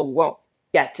people won't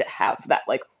get to have that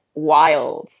like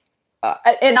wild,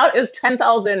 and it was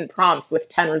 10,000 prompts with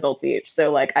 10 results each.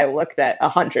 So like I looked at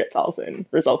 100,000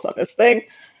 results on this thing.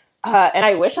 And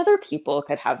I wish other people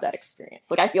could have that experience.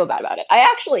 Like I feel bad about it. I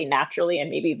actually naturally, and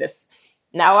maybe this,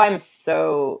 now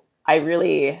I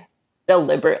really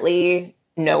deliberately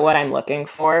know what I'm looking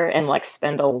for and like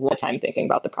spend a lot of time thinking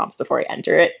about the prompts before I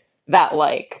enter it, that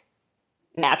like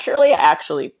naturally I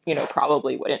actually,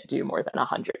 probably wouldn't do more than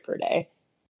 100 per day.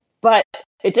 But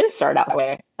it didn't start out that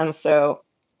way. And so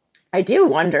I do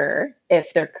wonder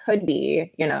if there could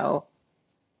be,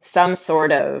 some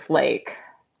sort of like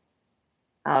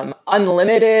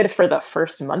unlimited for the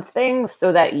first month thing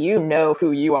so that you know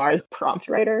who you are as a prompt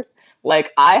writer.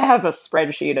 Like I have a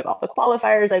spreadsheet of all the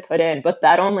qualifiers I put in, but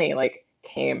that only like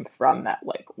came from that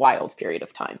like wild period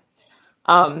of time.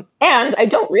 And I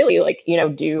don't really like,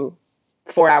 do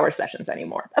 4-hour sessions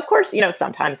anymore. Of course,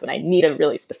 sometimes when I need a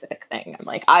really specific thing, I'm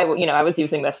like, I was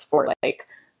using this for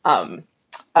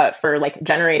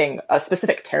generating a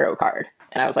specific tarot card.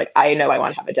 And I was like, I know I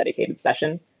want to have a dedicated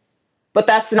session, but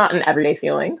that's not an everyday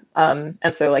feeling. And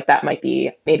so like, that might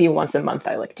be maybe once a month,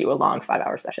 I like do a long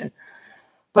 5-hour session,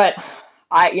 but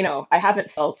I haven't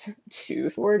felt too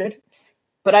thwarted,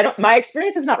 but my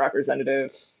experience is not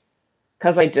representative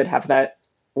because I did have that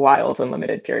wild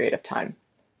unlimited period of time.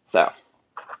 So.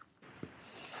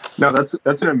 No,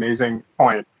 that's an amazing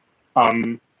point.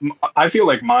 I feel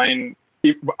like mine,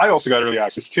 I also got early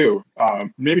access too.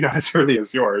 Maybe not as early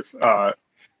as yours,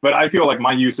 but I feel like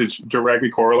my usage directly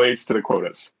correlates to the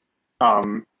quotas.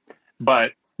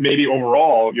 But maybe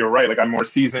overall, you're right. Like I'm more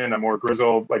seasoned, I'm more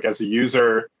grizzled. Like as a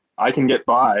user, I can get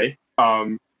by.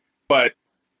 But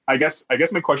I guess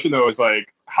my question though is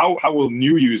like, how will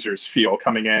new users feel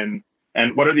coming in,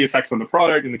 and what are the effects on the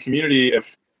product and the community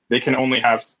if they can only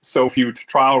have so few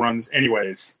trial runs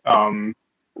anyways?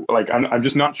 Like I'm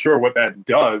just not sure what that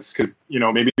does, because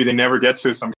maybe they never get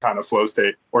to some kind of flow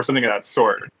state or something of that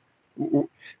sort.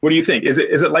 What do you think? Is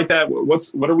it like that?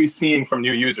 What are we seeing from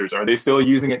new users? Are they still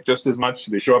using it just as much?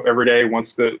 Do they show up every day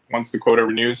once the quota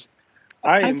renews?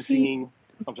 I'm sorry.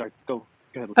 Go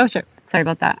ahead. Oh, sure. Sorry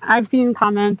about that. I've seen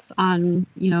comments on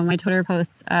my Twitter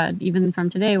posts, even from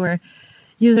today, where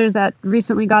users that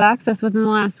recently got access within the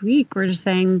last week were just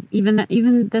saying,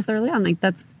 even this early on, like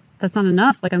that's not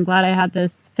enough. Like I'm glad I had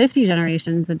this 50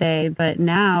 generations a day, but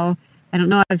now I don't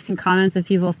know. I've seen comments of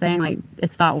people saying like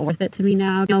it's not worth it to me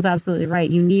now. Neil's absolutely right.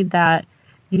 You need that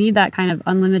kind of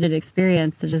unlimited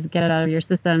experience to just get it out of your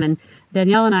system. And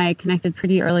Danielle and I connected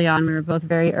pretty early on. We were both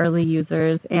very early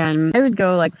users, and I would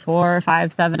go like 4,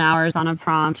 5, 7 hours on a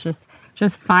prompt,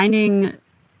 just finding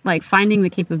the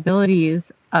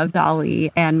capabilities of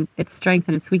Dolly and its strengths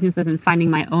and its weaknesses, and finding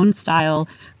my own style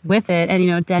with it.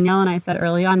 And Danielle and I said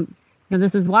early on,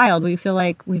 this is wild. We feel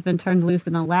like we've been turned loose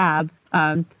in a lab.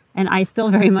 And I still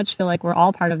very much feel like we're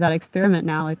all part of that experiment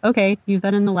now. Like, okay, you've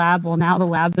been in the lab. Well, now the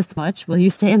lab this much. Will you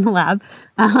stay in the lab?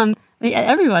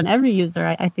 Everyone, every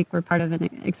user, I think we're part of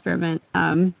an experiment.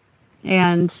 And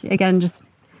again, just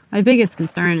my biggest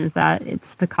concern is that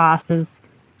the cost is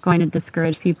going to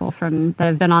discourage people from that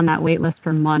have been on that wait list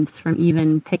for months from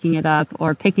even picking it up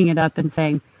and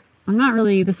saying,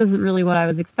 this isn't really what I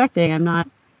was expecting. I'm not,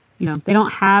 they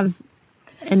don't have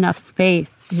enough space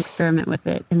to experiment with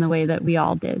it in the way that we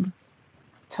all did.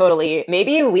 Totally.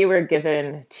 Maybe we were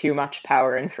given too much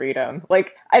power and freedom.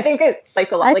 Like, I think it's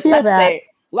psychological.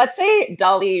 Let's say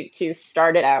DALL-E 2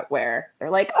 started out where they're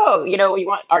like, oh, we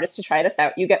want artists to try this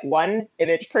out. You get one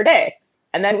image per day.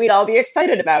 And then we'd all be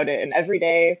excited about it. And every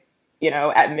day,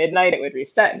 at midnight, it would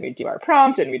reset and we'd do our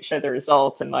prompt and we'd show the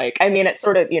results. And it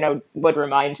sort of, would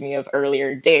remind me of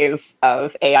earlier days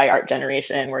of AI art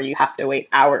generation where you have to wait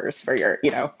hours for your,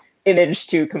 image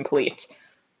to complete.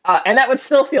 And that would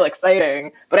still feel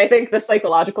exciting. But I think the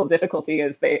psychological difficulty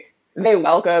is they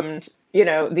welcomed,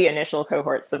 the initial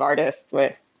cohorts of artists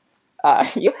with,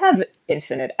 you have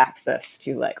infinite access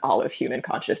to all of human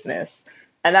consciousness.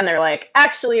 And then they're like,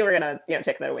 actually, we're going to,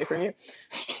 take that away from you.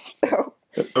 So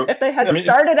if they had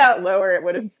started out lower, it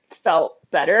would have felt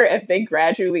better if they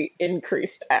gradually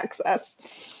increased access.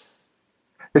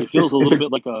 It feels a little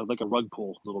bit like a rug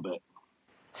pull, a little bit.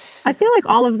 I feel like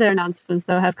all of their announcements,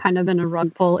 though, have kind of been a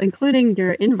rug pull, including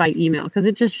your invite email, because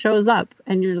it just shows up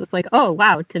and you're just like, oh,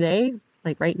 wow, today,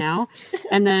 right now.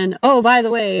 And then, oh, by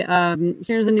the way,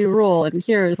 here's a new rule and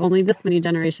here's only this many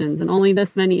generations and only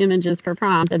this many images per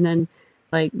prompt. And then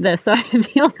this. So I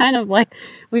feel kind of like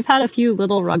we've had a few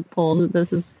little rug pulls.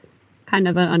 This is kind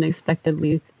of an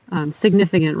unexpectedly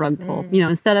significant rug pull.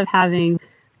 Instead of having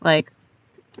a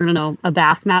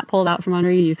bath mat pulled out from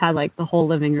under you, you've had the whole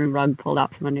living room rug pulled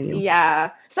out from under you.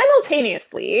 Yeah.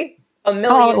 Simultaneously, a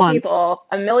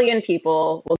million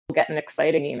people will get an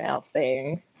exciting email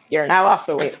saying, you're now off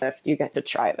the wait list. You get to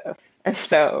try this. And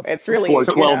so it's really for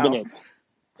 12 minutes.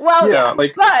 Well, yeah,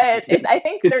 but I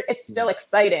think it's still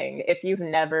exciting if you've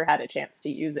never had a chance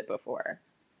to use it before.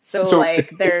 So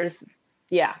it's a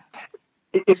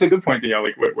good point,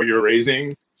 what you're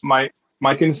raising. My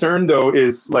concern, though,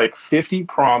 is 50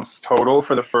 prompts total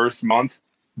for the first month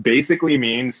basically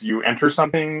means you enter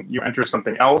something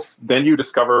else, then you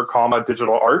discover,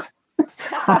 digital art.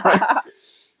 Right?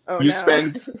 Oh, you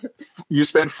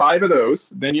spend 5 of those,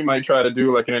 then you might try to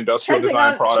do an industrial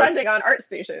design product. Trending on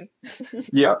ArtStation.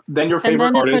 Yeah, then your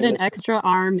favorite artist. And then to put an extra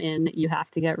arm in, you have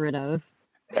to get rid of.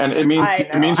 And it means I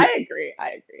agree.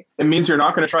 It means you're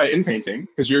not going to try it in painting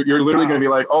because you're literally going to be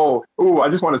like, I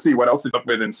just want to see what else it's up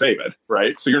with and save it,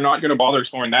 right? So you're not going to bother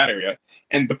exploring that area.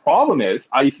 And the problem is,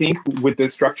 I think with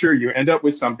this structure, you end up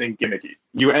with something gimmicky.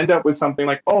 You end up with something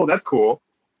like, oh, that's cool.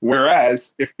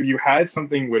 Whereas if you had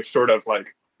something which sort of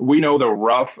we know the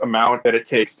rough amount that it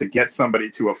takes to get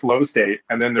somebody to a flow state,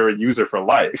 and then they're a user for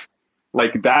life,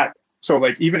 that. So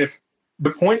even if the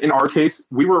point in our case,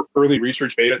 we were early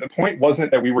research beta. The point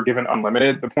wasn't that we were given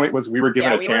unlimited. The point was we were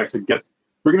given a chance to get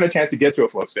to a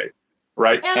flow state,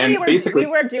 right? And we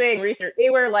were doing research. They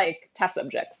were test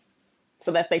subjects,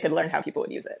 so that they could learn how people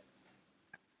would use it.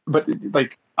 But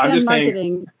I'm just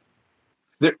saying,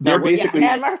 they're basically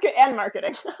and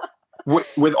marketing.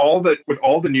 with all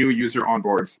the new user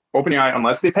onboards, OpenAI,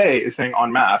 unless they pay, is saying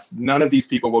en masse, none of these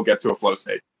people will get to a flow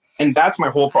state. And that's my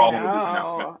whole problem with this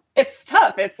announcement. It's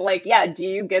tough. It's do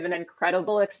you give an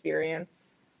incredible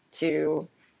experience to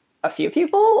a few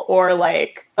people or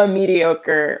a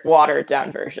mediocre, watered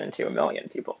down version to a million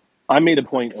people? I made a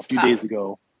point a few days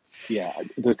ago. Yeah,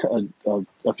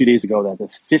 a few days ago that the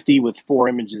 50 with 4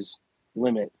 images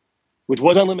limit, which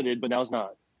was unlimited, but now it's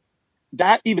not.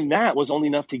 That was only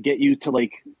enough to get you to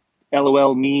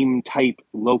LOL meme type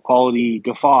low quality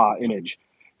guffaw image.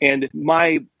 And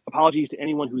my apologies to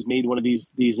anyone who's made one of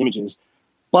these images,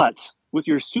 but with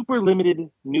your super limited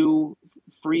new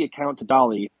free account to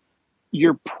DALL-E,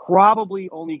 you're probably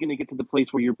only going to get to the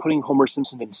place where you're putting Homer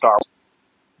Simpson in Star Wars,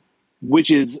 which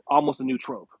is almost a new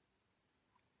trope.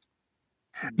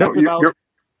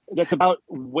 That's about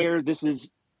where this is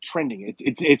trending.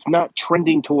 It's not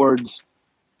trending towards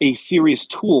a serious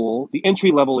tool. The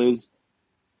entry level is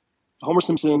Homer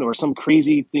Simpson or some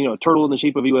crazy, turtle in the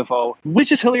shape of a UFO,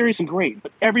 which is hilarious and great.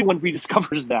 But everyone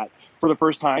rediscovers that for the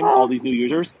first time, all these new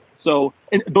users. So,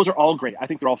 and those are all great. I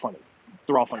think they're all funny.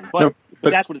 But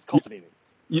that's what it's cultivating.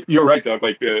 You're right, Doug.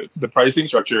 The pricing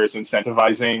structure is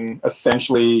incentivizing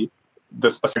essentially the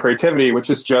creativity,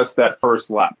 which is just that first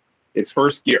lap. It's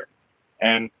first gear.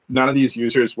 And none of these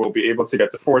users will be able to get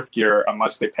to 4th gear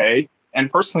unless they pay. And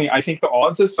personally, I think the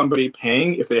odds of somebody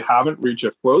paying if they haven't reached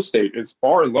a flow state is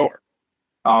far lower.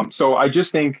 So I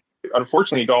just think,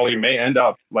 unfortunately, DALL-E may end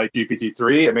up like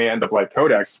GPT-3. It may end up like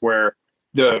Codex, where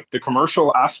the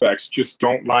commercial aspects just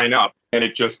don't line up and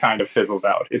it just kind of fizzles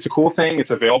out. It's a cool thing.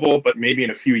 It's available, but maybe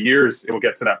in a few years, it will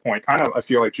get to that point. Kind of, I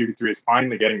feel like GPT-3 is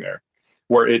finally getting there,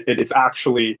 where it is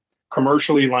actually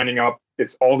commercially lining up.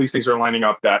 It's all these things are lining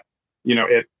up that,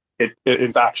 it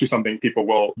is actually something people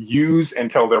will use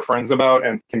and tell their friends about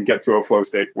and can get to a flow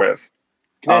state with.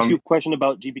 Can I ask you a question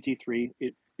about GPT-3?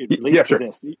 It relates to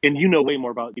this, and you know way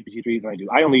more about GPT-3 than I do.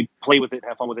 I only play with it,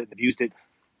 have fun with it, and have used it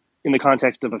in the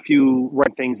context of a few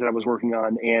red things that I was working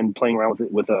on and playing around with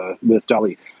it with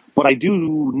DALL-E. But I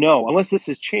do know, unless this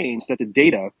has changed, that the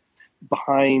data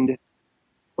behind,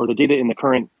 or the data in the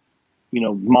current,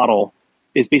 model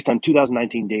is based on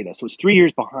 2019 data. So it's 3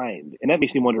 years behind. And that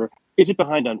makes me wonder, is it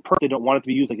behind on purpose? They don't want it to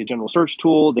be used like a general search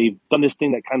tool. They've done this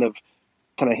thing that kind of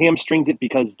hamstrings it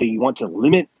because they want to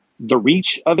limit the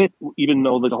reach of it, even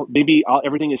though maybe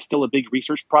everything is still a big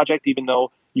research project, even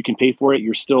though you can pay for it.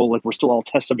 We're still all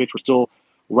test subjects. We're still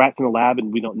rats in the lab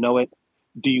and we don't know it.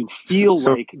 Do you feel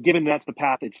like, given that's the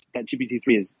path that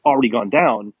GPT-3 has already gone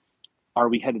down, are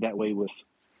we headed that way with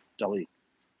DALL-E?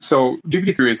 So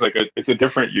GPT-3 is it's a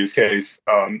different use case.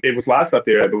 It was last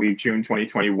updated, I believe, June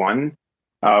 2021.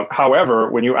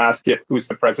 However, when you ask it who's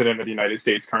the president of the United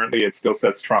States currently, it still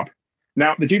says Trump.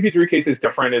 Now, the GPT-3 case is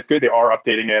different. It's good they are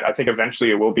updating it. I think eventually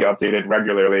it will be updated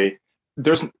regularly.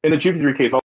 There's, in the GPT-3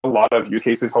 case, a lot of use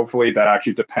cases, hopefully, that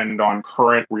actually depend on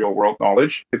current real-world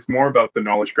knowledge. It's more about the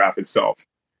knowledge graph itself.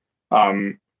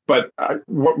 But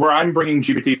where I'm bringing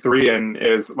GPT-3 in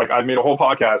is, I've made a whole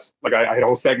podcast, I had a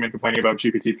whole segment complaining about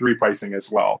GPT-3 pricing as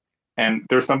well. And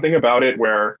there's something about it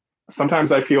where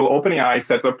sometimes I feel OpenAI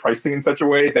sets up pricing in such a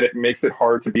way that it makes it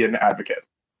hard to be an advocate.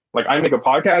 I make a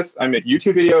podcast, I make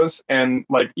YouTube videos, and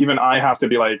even I have to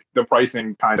be the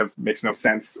pricing kind of makes no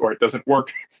sense or it doesn't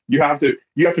work. You have to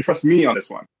trust me on this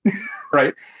one,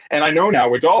 right? And I know now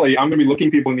with DALL-E, I'm going to be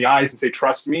looking people in the eyes and say,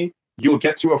 trust me, you'll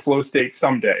get to a flow state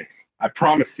someday. I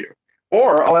promise you.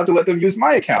 Or I'll have to let them use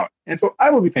my account. And so I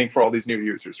will be paying for all these new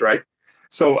users, right?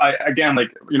 So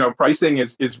pricing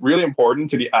is really important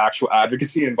to the actual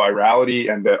advocacy and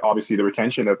virality and obviously the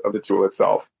retention of the tool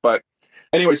itself. But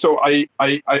anyway, so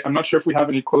I'm not sure if we have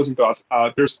any closing thoughts.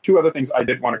 There's two other things I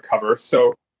did want to cover.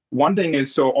 So one thing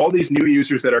is, all these new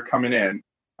users that are coming in,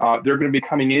 they're going to be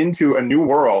coming into a new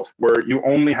world where you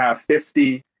only have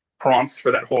 50 prompts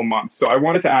for that whole month. So I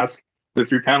wanted to ask the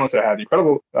three panelists that I had, the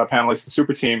incredible panelists, the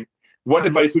super team, what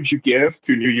advice would you give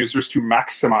to new users to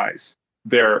maximize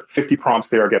their 50 prompts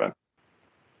they are given?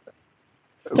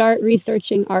 Start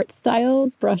researching art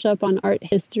styles, brush up on art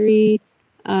history,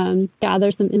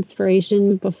 gather some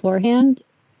inspiration beforehand,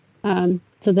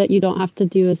 so that you don't have to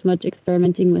do as much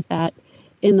experimenting with that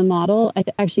in the model. I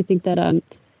actually think that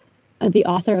the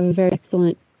author of a very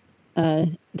excellent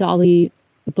DALL-E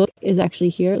book is actually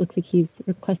here. It looks like he's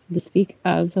requested to speak,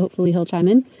 so hopefully he'll chime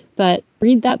in. But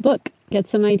read that book, get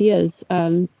some ideas,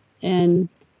 and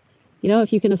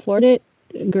if you can afford it,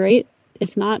 great.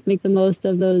 If not, make the most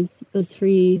of those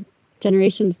free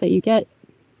generations that you get.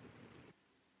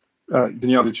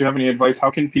 Danielle, did you have any advice?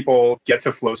 How can people get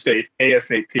to flow state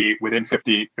ASAP within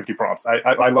 50 prompts?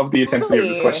 I love the intensity of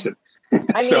this question.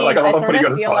 I sort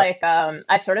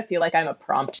of feel like I'm a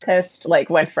promptist.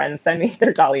 When friends send me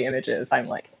their DALL-E images, I'm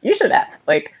like, you should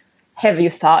have you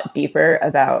thought deeper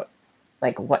about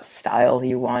what style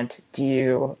you want? Do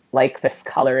you like this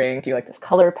coloring? Do you like this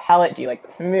color palette? Do you like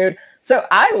this mood? So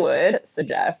I would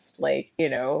suggest,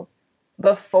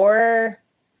 before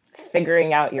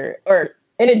figuring out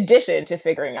in addition to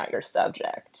figuring out your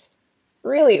subject,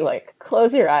 really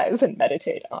close your eyes and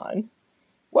meditate on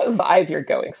what vibe you're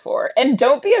going for. And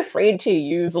don't be afraid to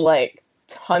use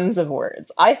tons of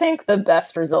words. I think the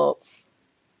best results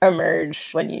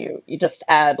emerge when you just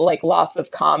add lots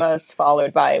of commas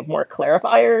followed by more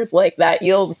clarifiers. That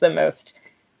yields the most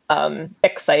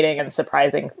exciting and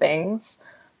surprising things.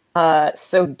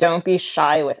 So don't be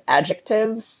shy with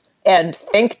adjectives and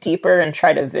think deeper and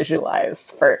try to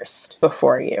visualize first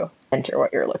before you enter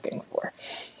what you're looking for.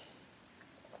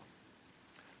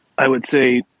 I would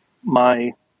say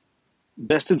my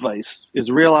best advice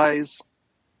is realize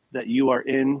that you are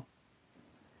in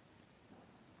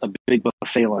a big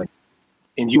buffet line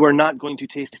and you are not going to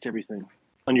taste everything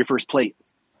on your first plate.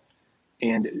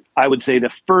 And I would say the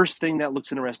first thing that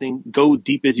looks interesting, go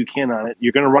deep as you can on it.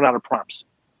 You're going to run out of prompts.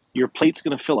 Your plate's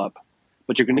going to fill up,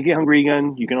 but you're going to get hungry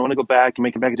again. You're going to want to go back and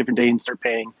make it back a different day and start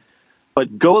paying.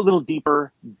 But go a little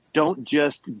deeper. Don't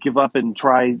just give up and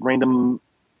try random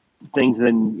things. And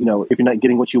then, if you're not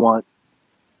getting what you want,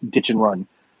 ditch and run.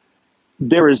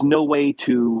 There is no way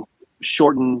to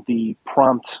shorten the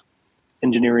prompt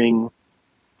engineering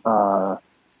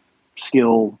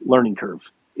skill learning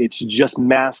curve. It's just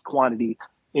mass quantity.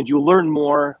 And you'll learn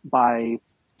more by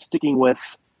sticking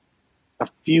with a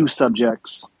few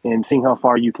subjects and seeing how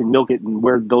far you can milk it and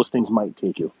where those things might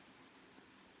take you.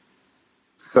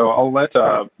 So I'll let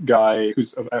Guy,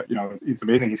 who's it's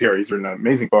amazing he's here. He's written an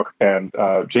amazing book, and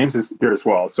James is here as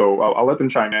well. So I'll let them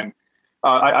chime in.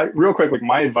 I real quick, like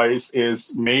my advice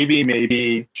is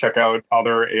maybe check out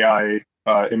other AI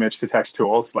image to text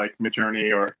tools like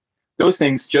Midjourney or those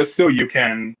things, just so you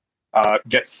can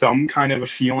get some kind of a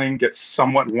feeling, get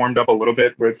somewhat warmed up a little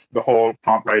bit with the whole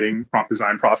prompt writing, prompt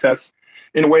design process.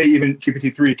 In a way, even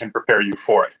GPT-3 can prepare you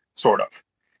for it, sort of.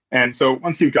 And so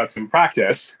once you've got some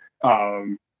practice,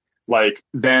 then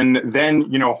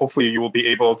hopefully you will be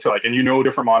able to and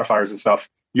different modifiers and stuff.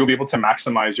 You'll be able to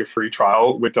maximize your free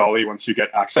trial with DALL-E once you get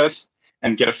access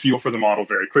and get a feel for the model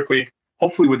very quickly.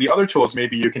 Hopefully with the other tools,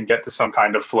 maybe you can get to some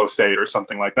kind of flow state or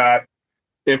something like that.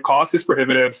 If cost is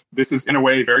prohibitive, this is in a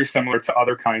way very similar to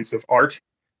other kinds of art.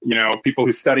 People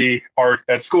who study art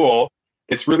at school,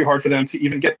 it's really hard for them to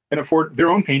even get and afford their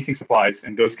own painting supplies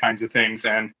and those kinds of things.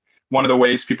 And one of the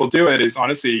ways people do it is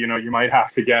honestly, you might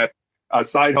have to get a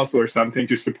side hustle or something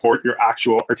to support your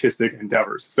actual artistic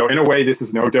endeavors. So in a way, this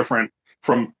is no different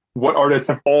from what artists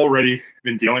have already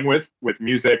been dealing with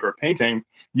music or painting.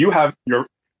 You,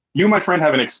 my friend,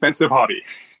 have an expensive hobby.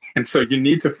 And so you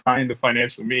need to find the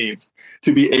financial means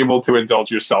to be able to indulge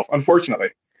yourself, unfortunately.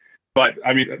 But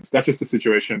I mean, that's just the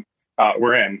situation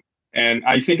we're in. And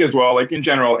I think as well, like in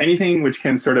general, anything which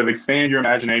can sort of expand your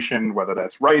imagination, whether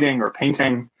that's writing or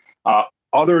painting,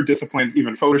 other disciplines,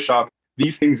 even Photoshop,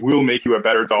 these things will make you a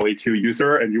better DALL-E 2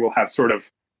 user, and you will have sort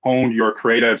of honed your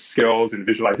creative skills and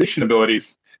visualization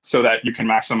abilities so that you can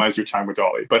maximize your time with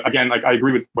DALL-E. But again, I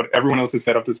agree with what everyone else has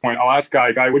said up to this point. I'll ask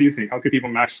Guy, what do you think? How could people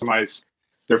maximize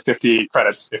their 50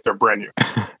 credits if they're brand new?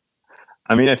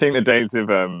 I mean, I think the days of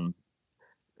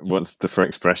what's the for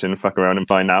expression, fuck around and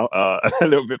find out, are a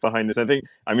little bit behind this. I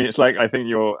think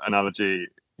your analogy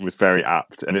was very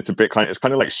apt, and it's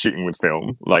kind of like shooting with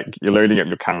film. Like you're loading up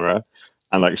your camera,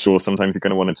 and sure, sometimes you're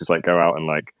going to want to just go out and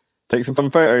take some fun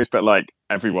photos, but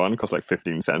everyone costs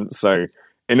 15 cents. So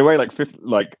in a way,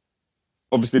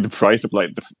 obviously the price of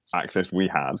the access we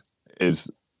had is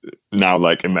now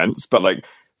immense, but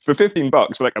for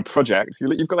 $15 for a project,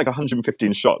 you've got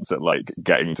 115 shots at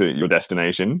getting to your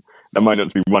destination. That might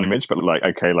not be one image, but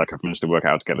I've managed to work out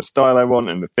how to get the style I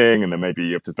want and the thing, and then maybe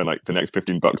you have to spend the next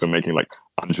 $15 on making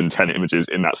 110 images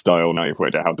in that style. Now you've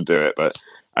worked out how to do it. But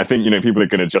I think people are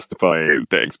going to justify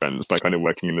the expense by kind of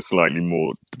working in a slightly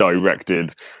more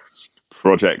directed,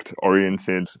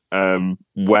 project-oriented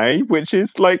way, which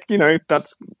is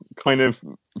that's kind of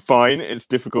fine. It's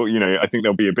difficult, I think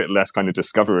there'll be a bit less kind of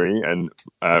discovery and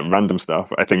random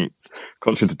stuff. I think,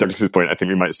 contrary to Douglas's point, I think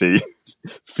we might see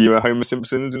fewer Homer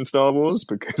Simpsons in Star Wars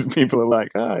because people are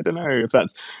I don't know if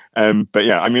that's but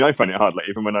yeah, I mean, I find it hard.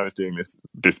 Even when I was doing this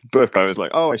book, I was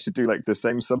I should do the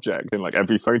same subject in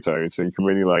every photo, so you can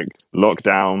really lock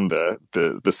down the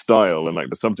style, and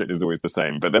the subject is always the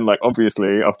same. But then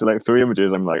obviously after 3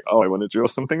 images, I'm I want to draw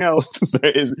something else. So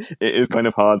it is kind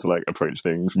of hard to approach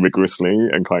things rigorously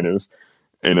and kind of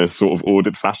in a sort of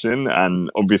ordered fashion. And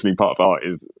obviously part of art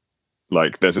is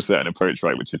there's a certain approach,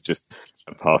 right, which is just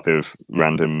a path of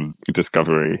random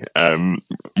discovery,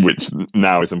 which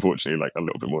now is unfortunately a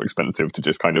little bit more expensive to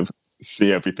just kind of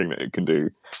see everything that it can do.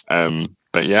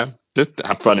 But yeah, just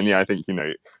have fun. And yeah, I think,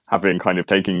 having kind of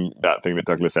taking that thing that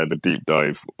Douglas said, the deep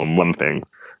dive on one thing,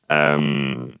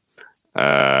 and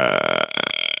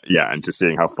just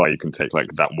seeing how far you can take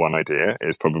that one idea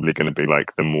is probably going to be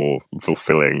the more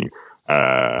fulfilling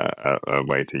a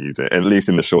way to use it, at least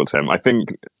in the short term. I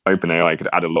think OpenAI could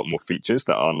add a lot more features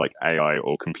that aren't AI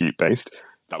or compute based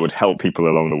that would help people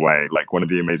along the way. One of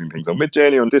the amazing things on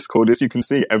Midjourney on Discord is you can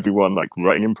see everyone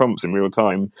writing in prompts in real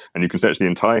time, and you can search the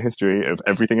entire history of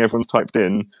everything everyone's typed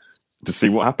in to see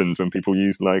what happens when people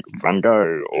use Van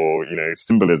Gogh or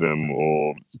symbolism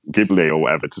or Ghibli or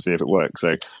whatever to see if it works.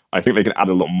 So I think they can add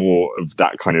a lot more of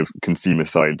that kind of consumer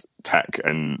side tech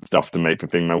and stuff to make the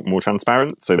thing more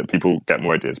transparent, so that people get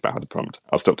more ideas about how to prompt.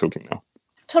 I'll stop talking now.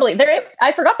 Totally.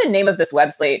 I forgot the name of this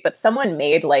website, but someone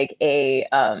made a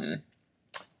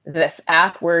this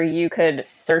app where you could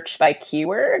search by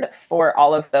keyword for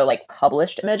all of the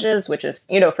published images, which is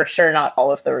for sure not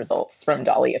all of the results from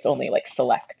DALL-E. It's only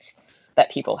selects that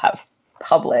people have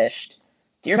published.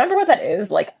 Do you remember what that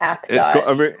is? App. It's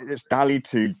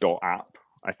DALL-E2.app,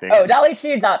 I think. Oh,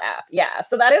 DALL-E2.app. Yeah.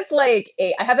 So that is I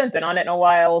haven't been on it in a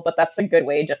while, but that's a good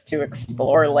way just to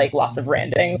explore lots of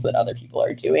randings that other people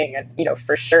are doing. And,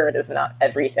 for sure it is not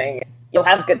everything. You'll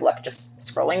have good luck just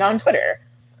scrolling on Twitter.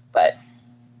 But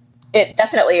it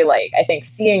definitely I think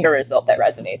seeing a result that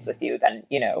resonates with you then,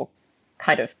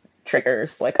 kind of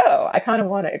triggers I kind of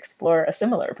want to explore a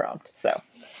similar prompt. So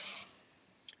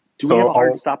do we have a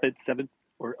hard stop at 7,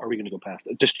 or are we going to go past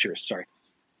it? Just curious, sorry.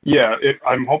 Yeah,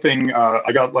 I'm hoping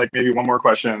I got like maybe one more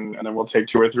question, and then we'll take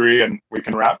two or three, and we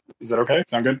can wrap. Is that okay?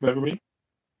 Sound good with everybody?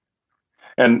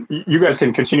 And you guys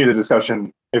can continue the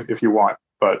discussion if you want,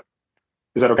 but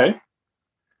is that okay?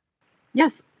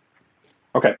 Yes.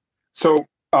 Okay. So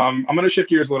I'm going to shift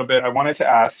gears a little bit. I wanted to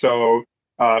ask, so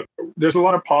there's a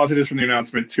lot of positives from the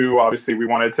announcement too. Obviously, we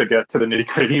wanted to get to the nitty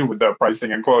gritty with the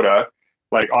pricing and quota.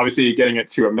 Like obviously getting it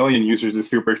to 1 million users is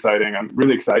super exciting. I'm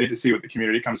really excited to see what the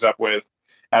community comes up with.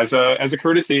 As a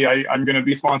courtesy, I'm going to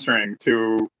be sponsoring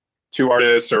two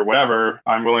artists or whatever.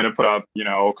 I'm willing to put up,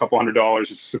 a couple $100s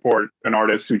to support an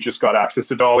artist who just got access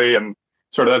to Dolly, and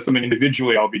sort of that's something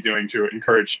individually I'll be doing to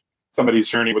encourage somebody's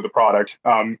journey with the product.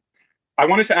 I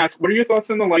wanted to ask, what are your thoughts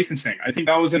on the licensing? I think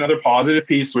that was another positive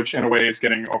piece, which in a way is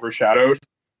getting overshadowed.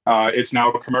 It's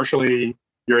now commercially,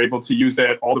 you're able to use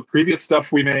it. All the previous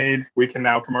stuff we made, we can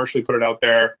now commercially put it out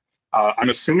there. I'm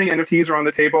assuming NFTs are on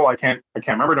the table. I can't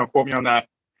remember. Don't quote me on that.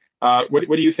 What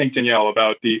do you think, Danielle,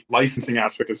 about the licensing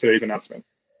aspect of today's announcement?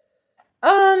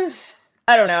 I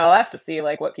don't know. I'll have to see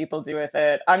like what people do with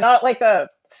it. I'm not like a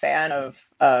fan of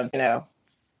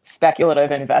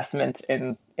speculative investment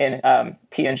in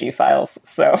PNG files.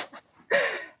 So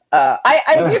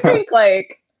I do think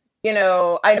like, I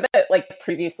know that like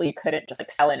previously you couldn't just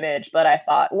like sell an image, but I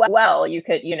thought, well, you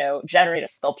could, generate a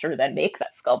sculpture, then make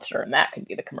that sculpture, and that could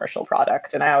be the commercial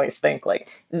product. And I always think like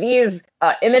these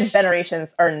image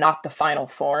generations are not the final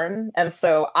form. And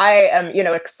so I am,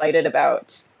 excited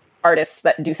about artists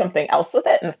that do something else with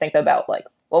it and think about like,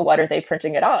 well, what are they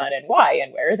printing it on and why,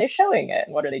 and where are they showing it,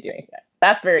 and what are they doing with it?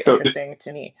 That's very interesting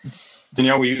to me.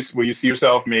 Danielle, will you see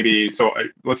yourself maybe? So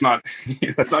let's not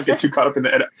get too caught up in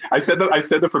the. I said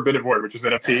the forbidden word, which is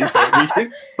NFT. So we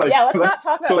can, let's not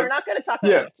talk about. We're not going to talk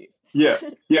about NFTs. Yeah.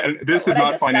 And this is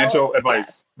not financial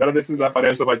advice. Yes. None of this is not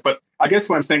financial advice. But I guess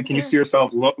what I'm saying, can you see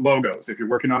yourself logos if you're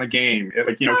working on a game?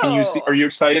 Like can you see? Are you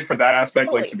excited for that aspect?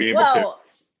 Totally. Like to be able to.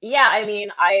 Yeah, I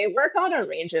mean, I work on a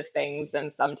range of things,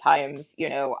 and sometimes,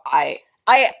 I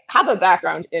have a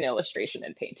background in illustration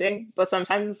and painting, but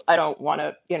sometimes I don't want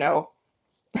to,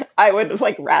 I would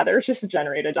like rather just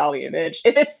generate a Dolly image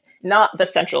if it's not the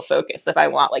central focus. If I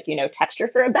want like, texture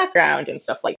for a background and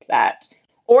stuff like that,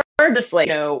 or just like,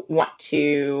 want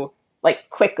to like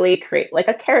quickly create like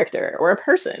a character or a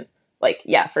person, like,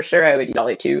 yeah, for sure I would use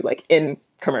Dolly 2 like in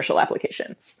commercial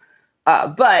applications.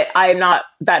 But I'm not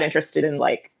that interested in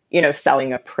like,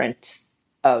 selling a print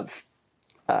of,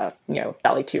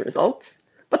 Dolly 2 results.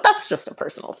 But that's just a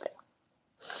personal thing.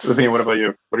 Lavinia, what about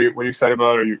you? What are you excited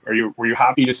about? Were you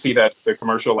happy to see that the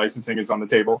commercial licensing is on the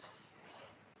table?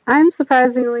 I'm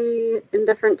surprisingly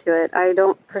indifferent to it. I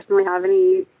don't personally have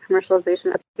any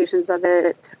commercialization applications of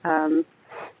it. I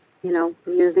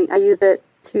use it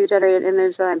to generate an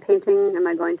image that I'm painting. Am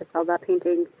I going to sell that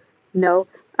painting? No.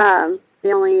 The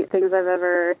only things I've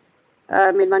ever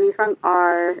made money from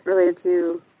are related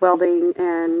to welding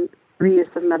and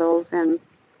reuse of metals, and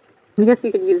I guess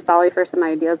you could use Dolly for some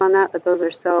ideas on that, but those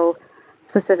are so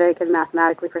specific and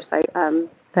mathematically precise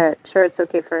that sure, it's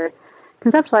okay for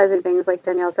conceptualizing things like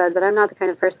Danielle said, but I'm not the kind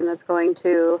of person that's going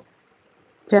to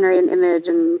generate an image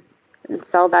and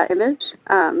sell that image.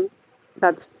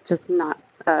 That's just not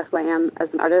who I am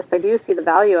as an artist. I do see the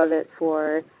value of it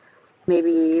for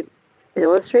maybe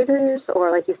illustrators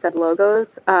or, like you said,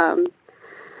 logos.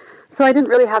 So I didn't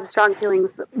really have strong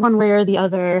feelings one way or the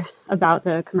other about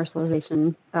the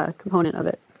commercialization component of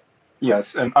it.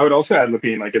 Yes, and I would also add,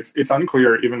 Lapine, like it's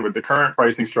unclear even with the current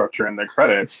pricing structure and the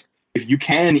credits, if you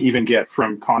can even get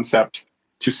from concept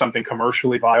to something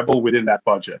commercially viable within that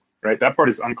budget, right? That part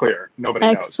is unclear. Nobody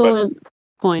knows. Excellent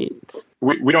point.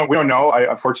 We don't know.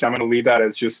 Unfortunately, I'm going to leave that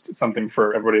as just something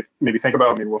for everybody to maybe think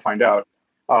about. Maybe we'll find out.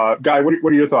 Guy, what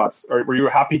are your thoughts? Were you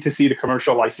happy to see the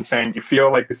commercial licensing? You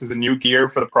feel like this is a new gear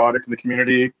for the product and the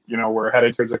community? We're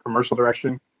headed towards a commercial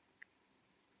direction.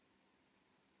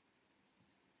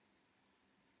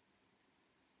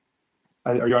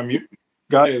 Are you on mute?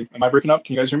 Guy, am I breaking up?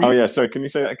 Can you guys hear me? Oh, yeah. Sorry, can you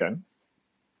say that again?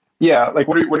 Yeah, like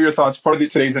what are your thoughts? Part of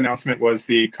today's announcement was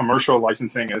the commercial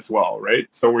licensing as well, right?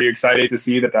 So were you excited to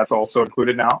see that that's also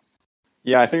included now?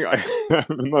 Yeah, I think I'm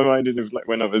reminded of like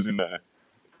when I was in the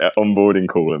onboarding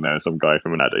call and there was some guy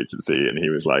from an ad agency and he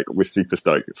was like, we're super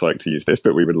psyched to use this,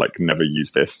 but we would like never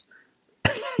use this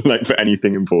like for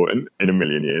anything important in a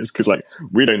million years because like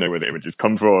we don't know where the images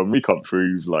come from. We can't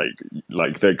prove like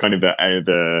the kind of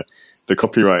the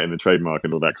copyright and the trademark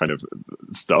and all that kind of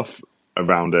stuff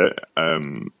around it.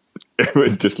 It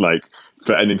was just like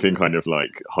for anything kind of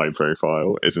like high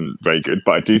profile isn't very good,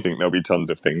 but I do think there'll be tons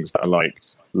of things that are like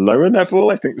lower level.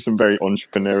 I think some very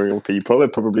entrepreneurial people are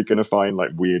probably going to find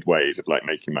like weird ways of like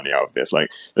making money out of this.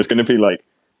 Like there's going to be like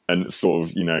and sort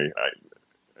of,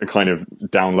 kind of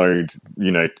download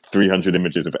 300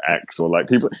 images of X, or like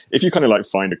people, if you kind of like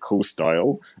find a cool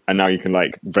style and now you can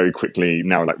like very quickly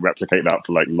now like replicate that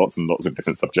for like lots and lots of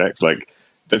different subjects, like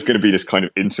there's going to be this kind of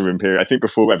interim period. I think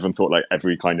before everyone thought like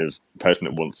every kind of person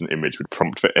that wants an image would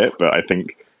prompt for it, but I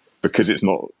think because it's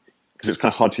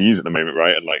kind of hard to use at the moment,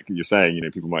 right? And like you're saying,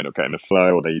 people might not get in the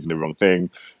flow, or they're using the wrong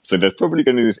thing. So there's probably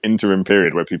going to be this interim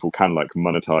period where people can like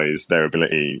monetize their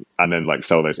ability and then like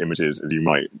sell those images as you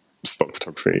might stock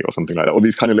photography or something like that. All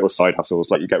these kind of little side hustles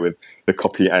like you get with the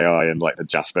copy AI and like the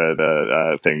Jasper,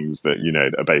 the things that,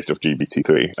 that are based off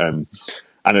GPT-3.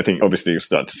 And I think obviously you'll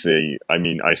start to see,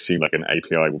 I see like an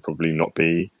API will probably not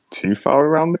be too far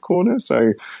around the corner.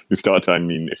 So you start to,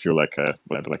 if you're like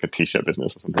a t-shirt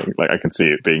business or something, like I can see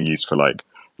it being used for like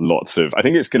lots of, I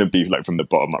think it's going to be like from the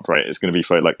bottom up, right? It's going to be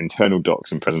for like internal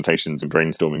docs and presentations and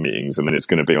brainstorming meetings. And then it's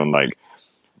going to be on like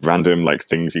random like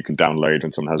things you can download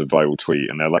when someone has a viral tweet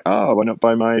and they're like, oh, why not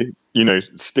buy my,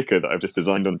 sticker that I've just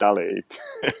designed on DALL-E?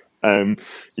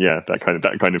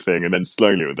 That kind of thing. And then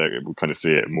slowly we'll kind of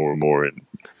see it more and more in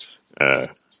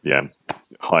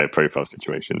higher profile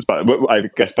situations. But I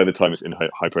guess by the time it's in a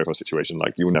high profile situation,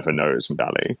 like you'll never know it's from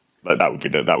DALL-E. Like that would be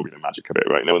the magic of it,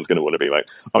 right? No one's going to want to be like,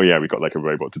 oh yeah, we got like a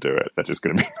robot to do it. They're just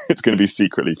going to be it's going to be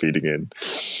secretly feeding in.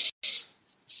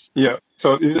 Yeah,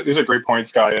 so these are great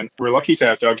points, Guy, and we're lucky to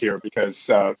have Doug here because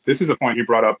this is a point he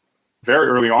brought up very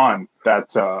early on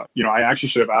that I actually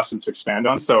should have asked him to expand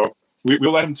on. So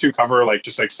we'll let him to cover like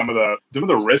just like some of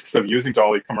the risks of using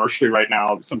DALL-E commercially right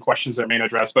now, some questions that may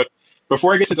address. But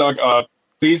before I get to Doug,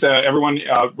 please, everyone,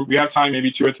 we have time, maybe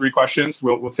 2 or 3 questions.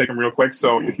 We'll take them real quick.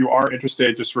 So if you are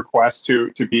interested, just request to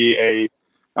be a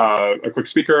quick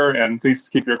speaker, and please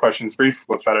keep your questions brief.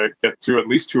 We'll try to get to at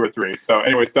least 2 or 3. So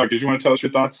anyways, Doug, did you want to tell us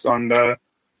your thoughts on the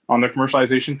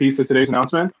commercialization piece of today's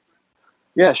announcement?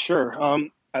 Yeah, sure.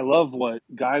 I love what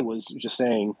Guy was just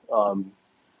saying.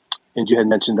 And you had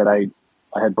mentioned that I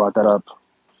had brought that up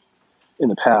in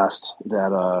the past,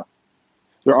 that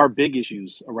there are big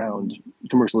issues around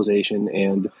commercialization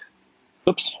and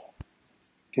oops.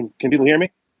 Can people hear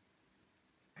me?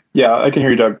 Yeah, I can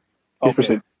hear you, Doug. Please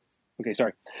proceed. Okay,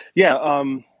 sorry. Yeah,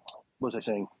 what was I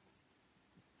saying?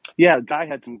 Yeah, Guy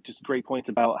had some just great points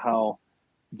about how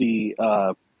the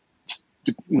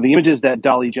images that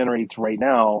DALL-E generates right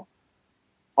now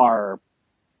are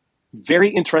very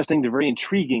interesting. They're very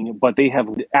intriguing, but they have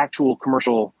actual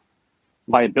commercial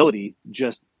viability.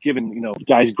 Just given,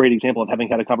 Guy's great example of having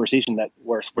had a conversation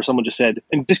where someone just said,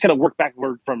 and just kind of work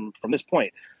backward from this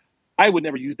point. I would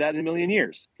never use that in a million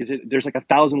years because there's like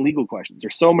 1,000 legal questions.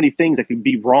 There's so many things that could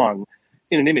be wrong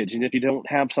in an image, and if you don't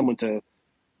have someone to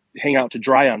hang out to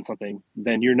dry on something,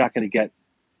 then you're not going to get,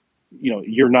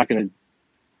 you're not going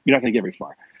to get very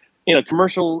far. In a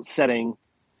commercial setting,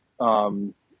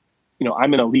 I'm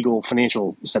in a legal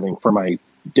financial setting for my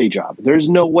day job. There's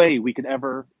no way we could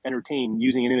ever entertain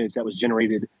using an image that was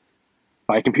generated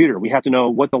by a computer. We have to know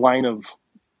what the line of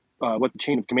what the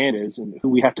chain of command is and who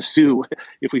we have to sue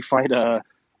if we find a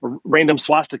random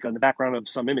swastika in the background of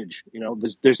some image.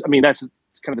 That's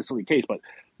kind of a silly case, but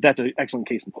that's an excellent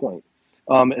case in point.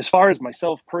 As far as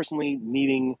myself personally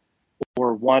needing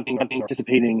or wanting or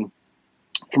anticipating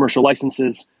commercial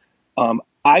licenses,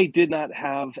 I did not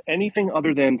have anything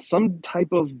other than some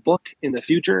type of book in the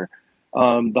future.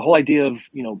 The whole idea of,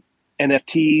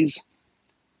 NFTs,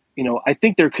 I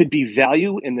think there could be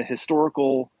value in the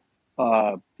historical,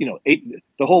 the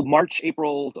whole March,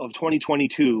 April of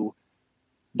 2022,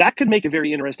 that could make a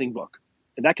very interesting book.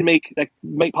 And that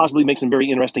might possibly make some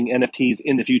very interesting NFTs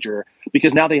in the future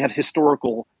because now they have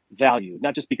historical value,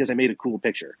 not just because I made a cool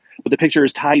picture, but the picture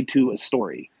is tied to a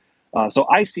story. So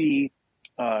I see,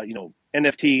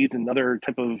 NFTs and other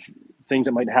type of things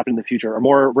that might happen in the future are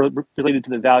more related to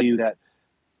the value that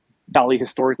DALL-E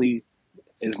historically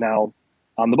is now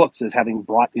on the books as having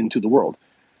brought into the world.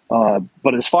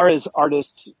 But as far as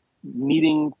artists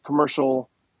needing commercial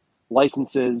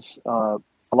licenses, a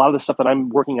lot of the stuff that I'm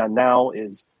working on now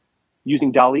is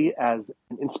using DALL-E as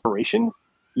an inspiration,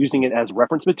 using it as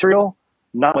reference material,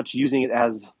 not much using it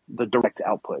as the direct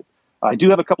output. I do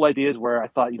have a couple ideas where I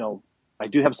thought, I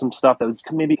do have some stuff that is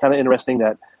maybe kind of interesting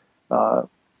that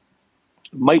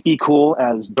might be cool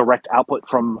as direct output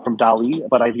from DALL-E,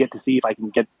 but I've yet to see if I can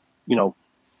get,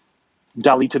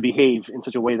 DALL-E to behave in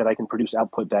such a way that I can produce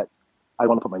output that I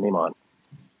want to put my name on.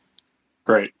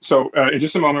 Great. So in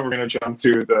just a moment, we're going to jump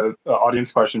to the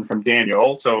audience question from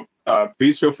Daniel. So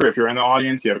please feel free, if you're in the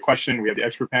audience, you have a question, we have the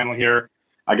expert panel here.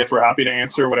 I guess we're happy to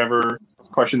answer whatever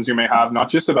questions you may have, not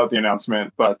just about the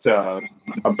announcement, but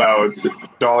about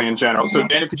DALL-E in general. So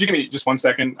Daniel, could you give me just 1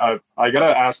 second? I got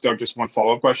to ask Doug just one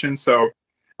follow-up question. So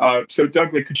So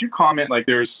Doug, like, could you comment, like,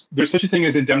 there's such a thing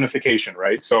as indemnification,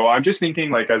 right? So I'm just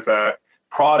thinking, like, as a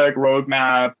product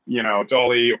roadmap,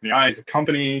 Dolly, OpenAI as a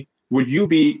company, would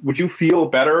you feel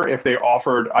better if they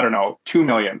offered, I don't know, 2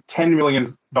 million, $10 million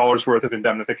worth of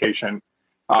indemnification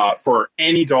for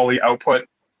any Dolly output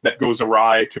that goes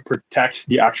awry to protect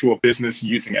the actual business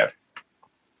using it?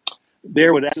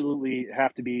 There would absolutely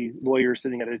have to be lawyers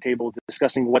sitting at a table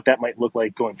discussing what that might look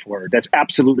like going forward. That's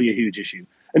absolutely a huge issue.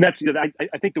 And that's,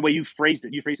 I think the way you phrased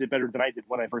it better than I did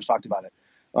when I first talked about it.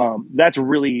 That's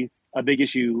really a big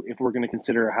issue if we're going to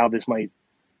consider how this might,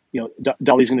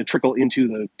 Dolly's going to trickle into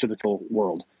the whole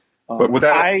world. But would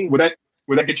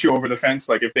that get you over the fence?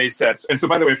 Like if they said, and so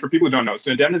by the way, for people who don't know,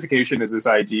 so indemnification is this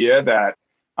idea that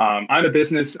I'm a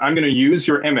business, I'm going to use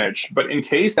your image, but in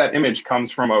case that image comes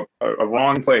from a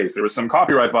wrong place, there was some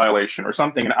copyright violation or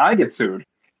something, and I get sued,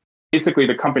 basically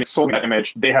the company sold me that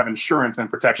image, they have insurance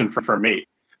and protection for me,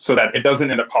 so that it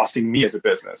doesn't end up costing me as a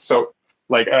business. So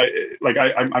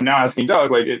I'm now asking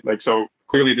Doug, so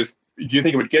clearly this, do you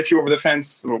think it would get you over the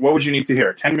fence? What would you need to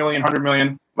hear? 10 million, 100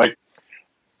 million?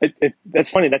 That's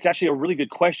funny. That's actually a really good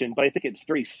question, but I think it's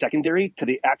very secondary to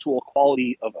the actual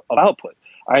quality of output.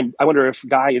 I wonder if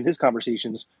Guy in his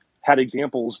conversations had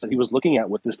examples that he was looking at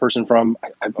with this person from,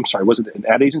 I'm sorry, was it an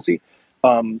ad agency?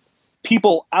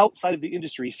 People outside of the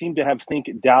industry seem to think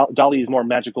Dolly is more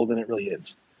magical than it really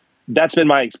is. That's been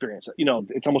my experience.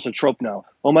 It's almost a trope now.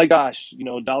 Oh my gosh,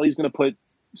 Dolly's going to put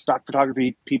stock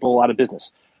photography people out of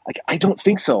business. I don't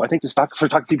think so. I think the stock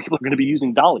photography people are going to be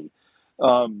using Dolly.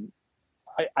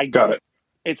 I got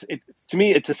it. To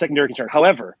me, it's a secondary concern.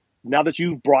 However, now that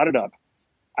you've brought it up,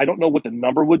 I don't know what the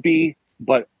number would be,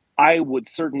 but I would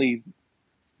certainly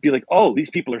be like, oh, these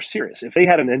people are serious. If they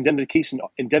had an indemnification,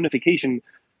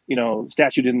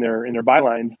 statute in their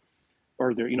bylines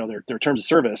or their terms of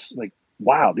service, like,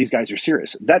 wow, these guys are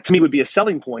serious. That to me would be a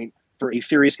selling point for a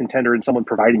serious contender and someone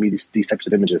providing me these types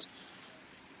of images.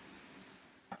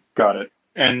 Got it.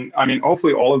 And I mean,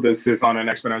 hopefully all of this is on an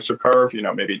exponential curve,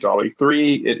 maybe Dolly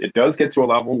 3, it does get to a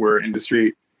level where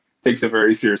industry takes it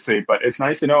very seriously, but it's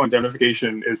nice to know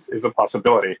indemnification is a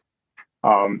possibility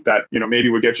that, maybe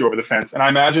would get you over the fence. And I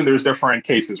imagine there's different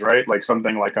cases, right? Like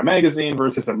something like a magazine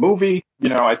versus a movie.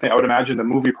 I would imagine the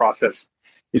movie process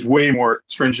is way more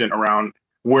stringent around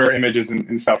where images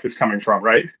and stuff is coming from,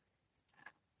 right?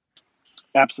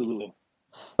 Absolutely.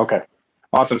 Okay.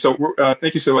 Awesome. So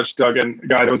thank you so much, Doug and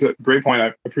Guy. That was a great point.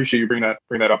 I appreciate you bring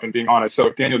that up and being honest.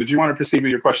 So Daniel, did you want to proceed with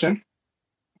your question?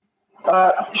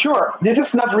 Sure. This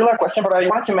is not really a question, but I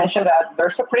wanted to mention that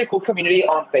there's a pretty cool community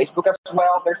on Facebook as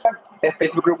well. There's a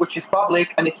Facebook group which is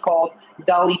public, and it's called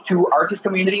Dolly 2 Artist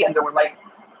Community, and there were like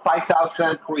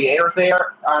 5,000 creators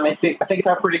there. I think it's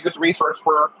a pretty good resource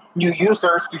for new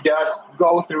users to just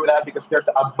go through that because there's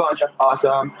a bunch of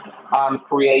awesome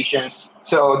creations.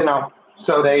 So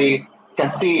so they can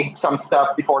see some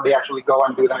stuff before they actually go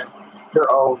and do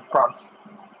their own prompts.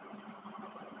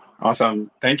 Awesome.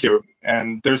 Thank you.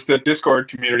 And there's the Discord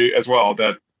community as well.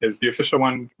 That is the official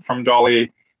one from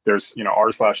Dolly. There's,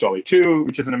 r/Dolly2,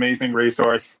 which is an amazing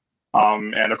resource.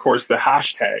 And of course the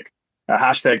hashtag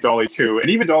Dolly2, and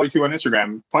even Dolly2 on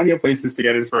Instagram. Plenty of places to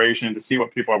get inspiration, to see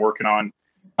what people are working on.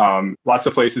 Lots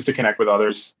of places to connect with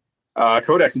others.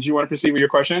 Codex, did you want to proceed with your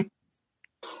question?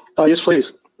 Yes,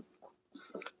 please.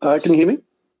 Can you hear me?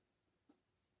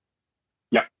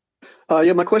 Yeah.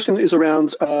 Yeah, my question is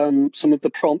around some of the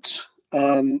prompt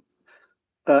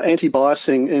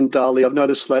anti-biasing in DALL-E. I've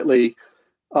noticed lately,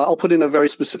 I'll put in a very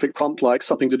specific prompt, like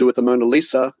something to do with the Mona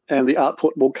Lisa, and the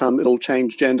output will come. It'll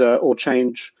change gender or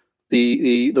change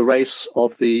the race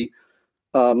of the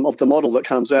model that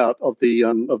comes out of the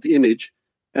image.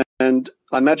 And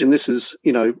I imagine this is,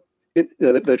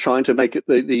 they're trying to make it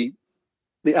the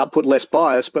output less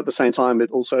biased, but at the same time,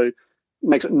 it also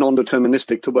makes it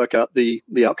non-deterministic to work out the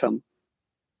outcome.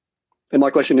 And my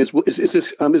question is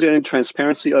there any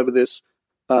transparency over this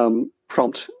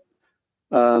prompt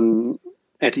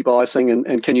anti-biasing,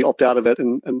 and can you opt out of it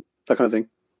and that kind of thing?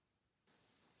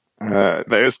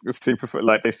 That is super.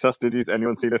 Like, they sus. Did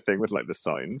anyone see the thing with like the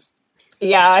signs?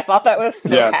 Yeah, I thought that was so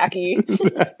Yes.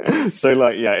 hacky. So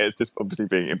it's just obviously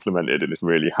being implemented in this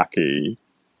really hacky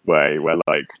way where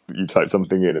like you type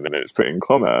something in and then it's put in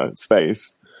comma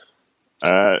space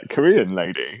Korean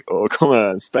lady or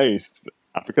comma space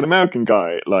African American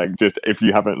guy, like just if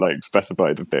you haven't like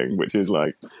specified the thing, which is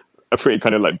like a pretty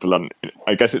kind of like blunt.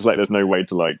 I guess it's like there's no way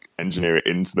to like engineer it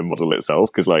into the model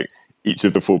itself because like each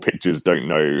of the 4 pictures don't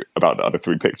know about the other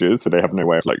 3 pictures, so they have no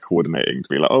way of like coordinating to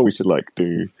be like, oh, we should like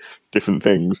do different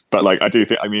things. But like I do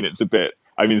think, it's a bit.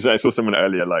 I saw someone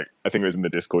earlier, like I think it was in the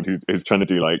Discord, who's trying to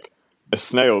do like a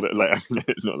snail that like, I mean,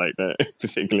 it's not like that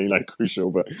particularly like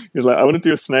crucial, but he's like, I want to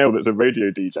do a snail that's a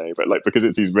radio DJ, but like because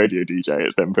it's his radio DJ,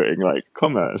 it's then putting like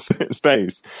commerce,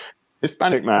 space,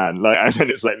 Hispanic man, like, and then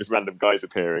it's like this random guy's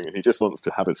appearing, and he just wants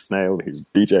to have a snail who's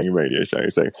DJing a radio show.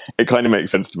 So it kind of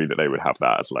makes sense to me that they would have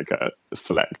that as like a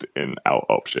select in out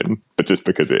option, but just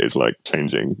because it is like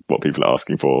changing what people are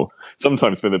asking for,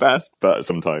 sometimes for the best, but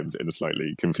sometimes in a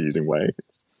slightly confusing way.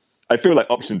 I feel like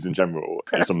options in general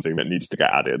is something that needs to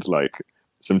get added, like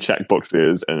some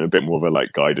checkboxes and a bit more of a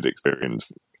like guided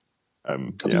experience.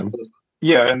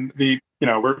 Yeah, and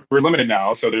we're limited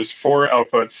now, so there's 4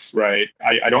 outputs, right?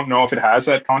 I don't know if it has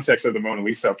that context of the Mona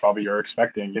Lisa. Probably you're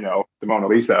expecting, the Mona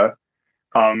Lisa.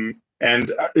 And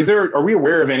are we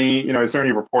aware of any, is there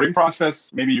any reporting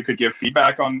process? Maybe you could give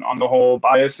feedback on the whole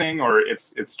biasing, or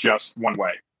it's just one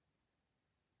way.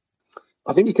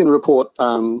 I think you can report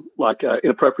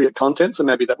inappropriate content, so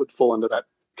maybe that would fall under that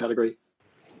category.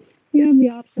 You have the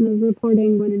option of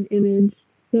reporting when an image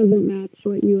doesn't match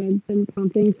what you had been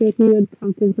prompting. So if you had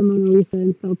prompted the Mona Lisa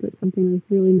and felt that something was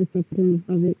really misrepresentative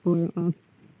of it or off,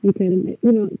 you could,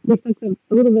 we talked a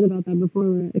little bit about that before,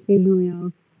 where occasionally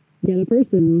I'll get a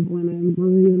person when I'm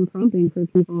reviewing prompting for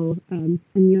people, and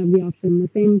you have the option, the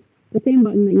same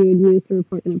button that you would use to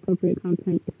report inappropriate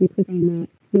content. If you click on that,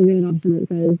 you'll get an option that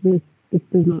says this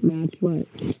does not match what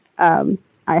I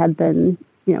had been,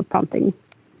 prompting.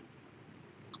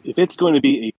 If it's going to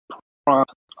be a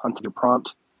prompt onto your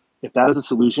prompt, if that is a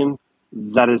solution,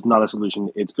 that is not a solution.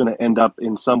 It's going to end up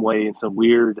in some way in some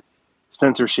weird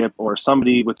censorship or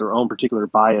somebody with their own particular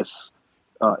bias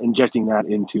injecting that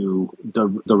into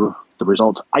the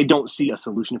results. I don't see a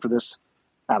solution for this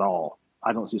at all.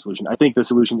 I don't see a solution. I think the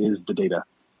solution is the data.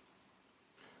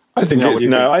 I think it's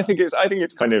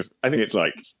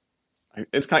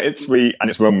sweet and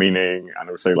it's well-meaning, and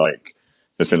also like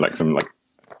there's been like some like,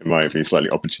 in my view, slightly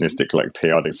opportunistic like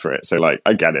PR things for it. So like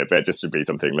I get it, but it just should be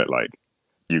something that like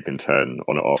you can turn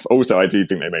on or off. Also, I do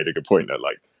think they made a good point that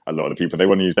like a lot of the people they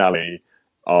want to use DALL-E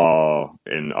are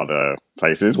in other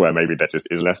places where maybe there just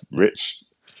is less rich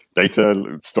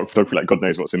data, stock photography, like God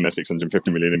knows what's in their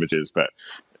 650 million images. But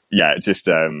yeah, just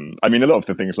I mean, a lot of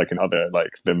the things like in other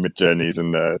like the Midjourneys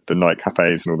and the night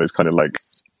cafes and all those kind of like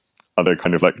other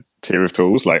kind of like tier of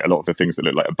tools, like a lot of the things that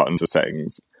look like buttons or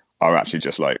settings are actually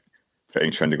just like putting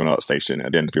trending on ArtStation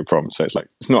at the end of your prompt. So it's like,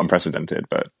 it's not unprecedented,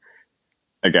 but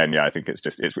again, yeah, I think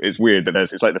it's weird that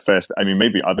it's like the first, I mean,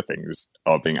 maybe other things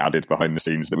are being added behind the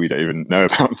scenes that we don't even know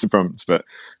about to prompts, but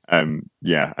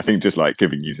yeah, I think just like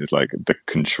giving users like the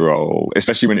control,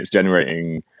 especially when it's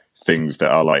generating things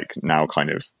that are like now kind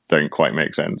of don't quite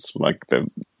make sense, like the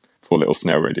poor little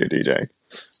snail radio DJ.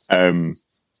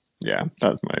 Yeah,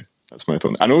 that's my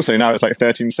thought. And also now it's like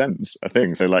 13 cents a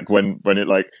thing. So like when it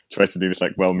like tries to do this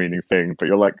like well-meaning thing, but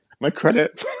you're like, my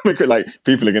credit, like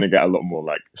people are going to get a lot more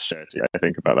like shirty, I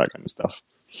think, about that kind of stuff.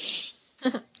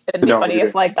 It'd be funny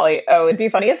if like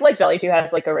DALL-E 2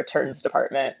 has like a returns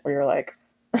department where you're like,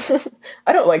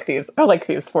 I don't like these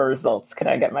 4 results. Can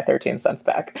I get my 13 cents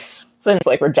back? So it's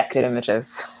like rejected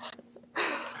images.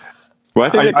 Well,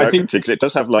 I think because it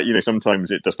does have like,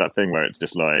 sometimes it does that thing where it's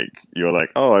just like, you're like,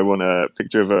 oh, I want a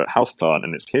picture of a houseplant,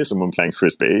 and it's here's someone playing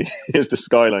Frisbee, here's the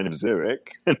skyline of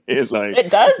Zurich, and here's like... It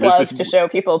does love to show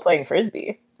people playing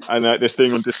Frisbee. And this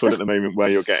thing on Discord at the moment where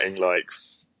you're getting like,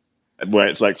 where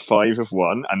it's like 5 of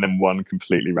one, and then 1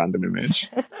 completely random image.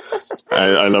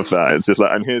 I love that. It's just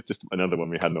like, and here's just another one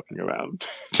we had knocking around,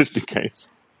 just in case.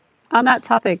 On that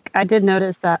topic, I did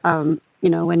notice that,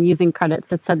 when using credits,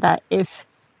 it said that if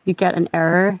you get an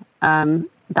error,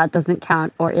 that doesn't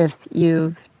count, or if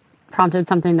you've prompted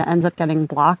something that ends up getting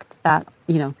blocked, that,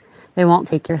 they won't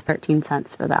take your 13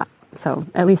 cents for that. So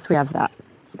at least we have that.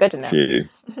 It's good to know.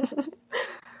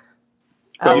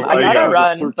 So I gotta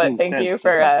run, but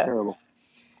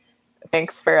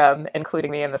thanks for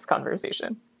including me in this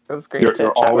conversation. It was great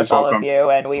to chat with all of you,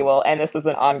 and we will, and this is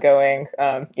an ongoing,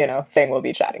 thing we'll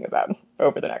be chatting about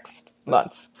over the next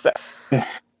months. So,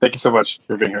 thank you so much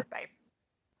for being here. Bye.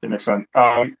 The next one.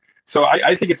 So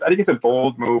I think it's a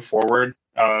bold move forward.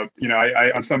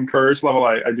 I on some courage level,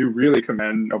 I do really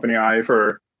commend OpenAI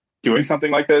for doing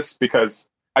something like this, because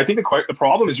I think the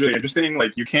problem is really interesting.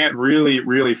 Like, you can't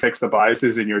really fix the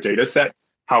biases in your data set.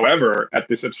 However, at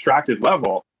this abstracted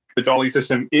level, the DALL-E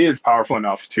system is powerful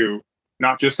enough to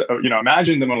not just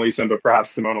imagine the Mona Lisa, but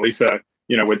perhaps the Mona Lisa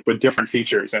with different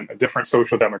features and a different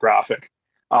social demographic.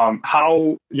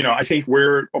 I think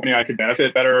where OpenAI could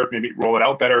benefit better, maybe roll it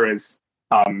out better, is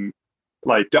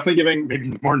like definitely giving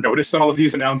maybe more notice on all of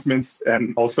these announcements,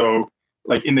 and also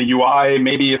like in the UI,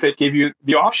 maybe if it gave you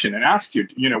the option and asked you,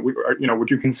 would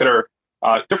you consider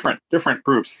different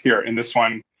groups here in this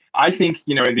one? I think,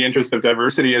 in the interest of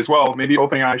diversity as well, maybe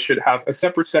OpenAI should have a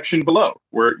separate section below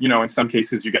where, in some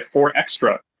cases you get 4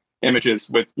 extra images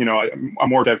with, a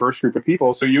more diverse group of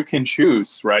people. So you can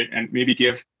choose, right? And maybe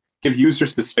give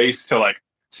users the space to like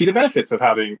see the benefits of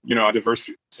having, a diverse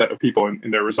set of people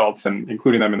in their results and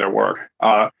including them in their work.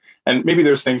 And maybe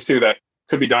there's things too that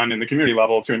could be done in the community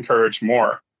level to encourage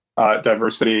more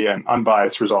diversity and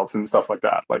unbiased results and stuff like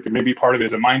that. Like maybe part of it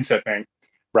is a mindset thing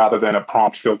rather than a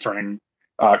prompt filtering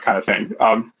kind of thing.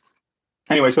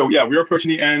 Anyway, so yeah, we're approaching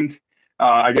the end.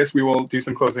 I guess we will do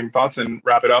some closing thoughts and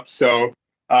wrap it up. So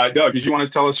Doug, did you want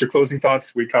to tell us your closing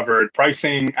thoughts? We covered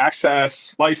pricing,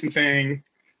 access, licensing.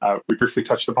 We briefly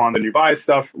touched upon the new bias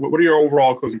stuff. What are your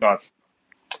overall closing thoughts?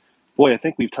 Boy, I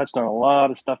think we've touched on a lot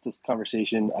of stuff this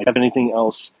conversation. I have anything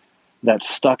else that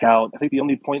stuck out? I think the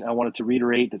only point I wanted to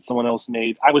reiterate that someone else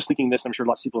made, I was thinking this, I'm sure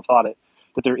lots of people have thought it,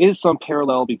 that there is some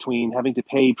parallel between having to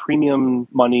pay premium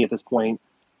money at this point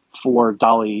for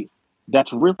DALL-E.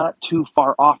 That's really not too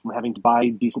far off from having to buy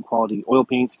decent quality oil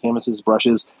paints, canvases,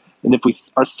 brushes. And if we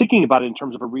are thinking about it in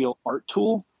terms of a real art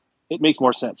tool, it makes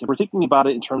more sense. If we're thinking about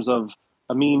it in terms of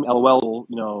a meme LOL,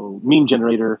 meme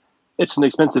generator, it's an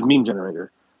expensive meme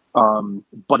generator,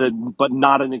 but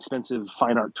not an expensive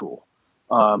fine art tool.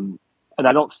 And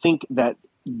I don't think that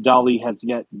DALL-E has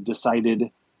yet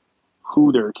decided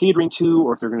who they're catering to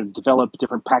or if they're going to develop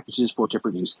different packages for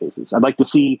different use cases. I'd like to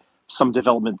see some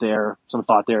development there, some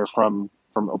thought there from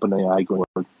OpenAI going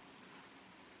forward.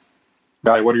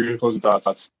 Guy, what are your closing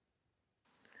thoughts?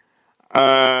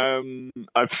 I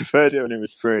preferred it when it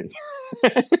was free.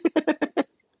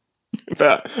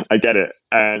 But I get it.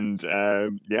 And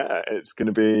it's going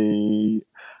to be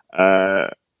a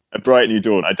bright new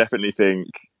dawn. I definitely think,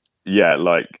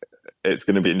 it's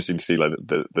going to be interesting to see like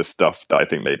the stuff that I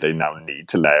think they now need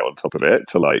to layer on top of it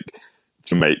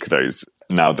to make those,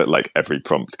 now that like every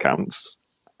prompt counts.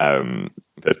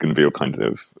 There's going to be all kinds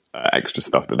of extra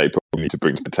stuff that they probably need to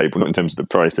bring to the table, not in terms of the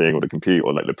pricing or the compute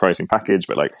or like the pricing package,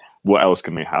 but like what else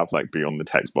can they have like beyond the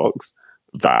text box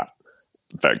that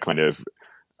kind of,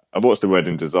 what's the word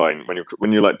in design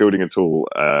when you're like building a tool,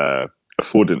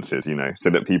 affordances, so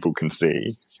that people can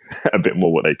see a bit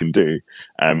more what they can do.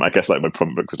 I guess like my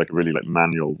prompt book was like a really like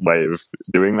manual way of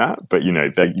doing that, but you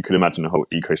could imagine a whole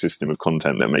ecosystem of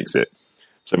content that makes it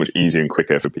so much easier and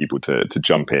quicker for people to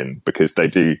jump in, because they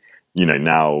do,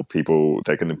 now they're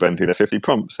going to burn through their 50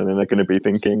 prompts and then they're going to be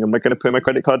thinking, am I going to put in my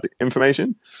credit card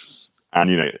information?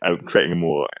 And, creating a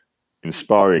more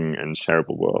inspiring and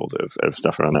shareable world of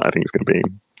stuff around that, I think it's going to be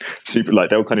super,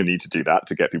 like they'll kind of need to do that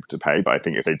to get people to pay. But I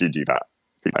think if they do that,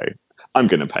 people pay. I'm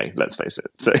going to pay, let's face it.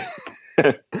 So,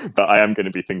 but I am going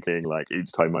to be thinking like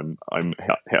each time I'm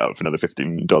hit up for another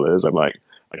 $15, I'm like,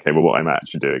 okay, well, what am I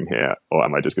actually doing here? Or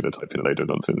am I just going to type in a load of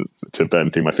nonsense to burn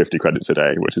through my 50 credits a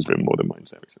day, which has been more than mine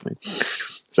so recently.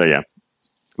 So yeah,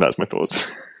 that's my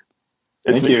thoughts.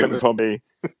 It's an expensive hobby.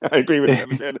 I agree with him.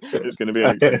 It's going to be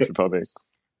an expensive hobby.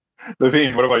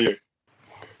 Levine, what about you?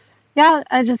 Yeah,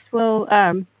 I just will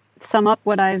sum up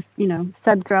what I've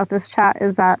said throughout this chat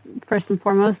is that first and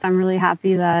foremost, I'm really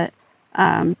happy that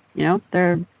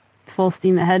they're full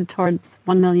steam ahead towards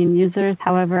 1 million users.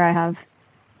 However, I have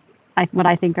what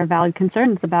I think are valid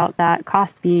concerns about that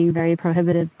cost being very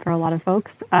prohibitive for a lot of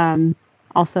folks.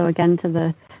 Also, again, to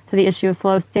the issue of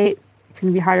flow state, it's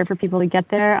going to be harder for people to get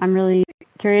there. I'm really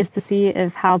curious to see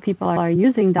if how people are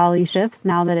using DALL-E shifts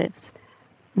now that it's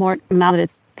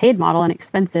paid model and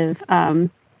expensive, and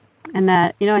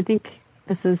that I think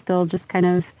this is still just kind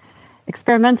of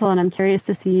experimental, and I'm curious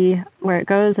to see where it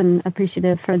goes, and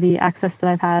appreciative for the access that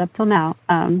I've had up till now.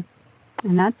 And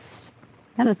that's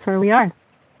where we are.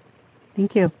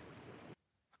 Thank you.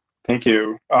 Thank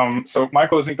you. So my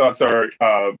closing thoughts are,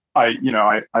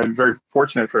 I'm very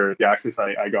fortunate for the access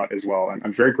I got as well, and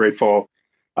I'm very grateful.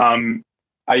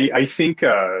 I think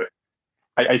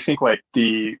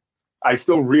I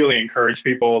still really encourage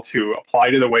people to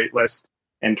apply to the wait list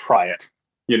and try it,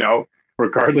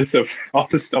 regardless of all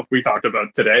the stuff we talked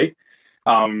about today.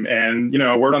 And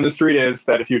word on the street is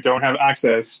that if you don't have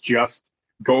access, just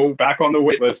go back on the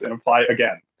wait list and apply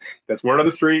again. That's word on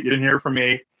the street. You didn't hear it from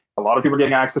me. A lot of people are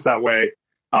getting access that way.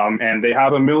 And they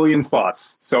have 1 million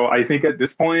spots. So I think at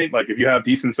this point, like if you have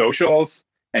decent socials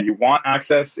and you want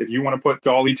access, if you want to put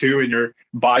DALL-E 2 in your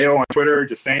bio on Twitter,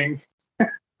 just saying,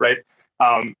 right?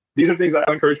 These are things I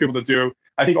encourage people to do.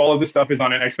 I think all of this stuff is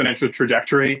on an exponential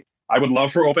trajectory. I would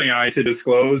love for OpenAI to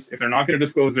disclose, if they're not going to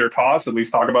disclose their costs, at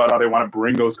least talk about how they want to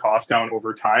bring those costs down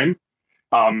over time.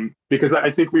 Because I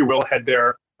think we will head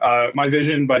there. My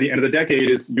vision by the end of the decade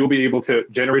is you'll be able to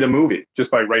generate a movie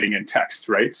just by writing in text,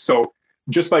 right? So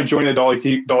just by joining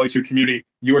the DALL-E 2 community,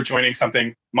 you are joining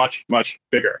something much, much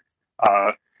bigger.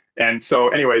 And so,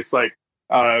 anyways, like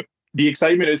the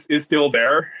excitement is still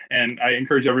there, and I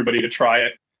encourage everybody to try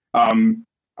it.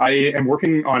 I am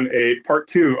working on a part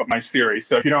 2 of my series.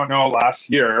 So if you don't know, last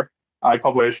year I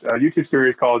published a YouTube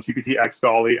series called GPTX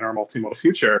DALL-E and Our Multimodal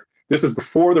Future. This was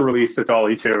before the release of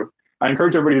DALL-E 2. I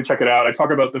encourage everybody to check it out. I talk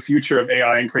about the future of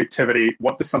AI and creativity.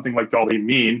 What does something like DALL-E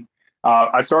mean?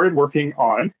 I started working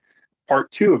on part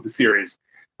 2 of the series,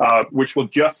 which will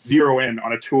just zero in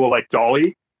on a tool like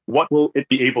DALL-E. What will it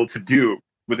be able to do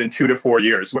within 2 to 4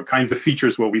 years? What kinds of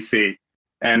features will we see?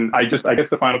 And I guess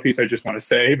the final piece I just want to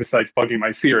say, besides plugging my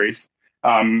series,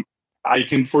 I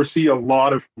can foresee a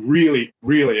lot of really,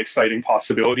 really exciting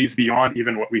possibilities beyond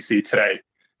even what we see today.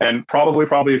 And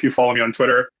probably if you follow me on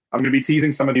Twitter, I'm going to be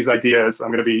teasing some of these ideas.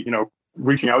 I'm going to be,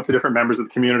 reaching out to different members of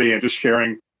the community and just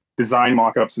sharing design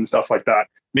mock-ups and stuff like that.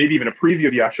 Maybe even a preview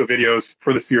of the actual videos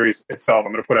for the series itself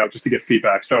I'm going to put out just to get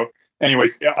feedback. So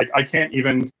anyways, I can't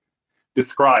even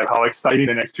describe how exciting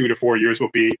the next 2 to 4 years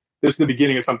will be. This is the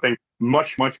beginning of something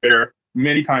much, much bigger,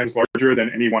 many times larger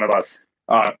than any one of us.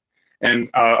 And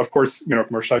of course,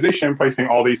 commercialization, pricing,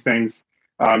 all these things.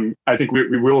 I think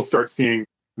we will start seeing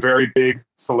very big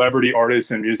celebrity artists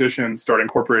and musicians start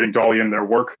incorporating DALL-E in their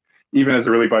work, even as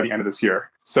early by the end of this year.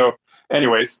 So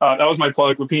anyways, that was my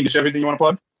plug. Lupine, did you have anything you want to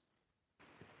plug?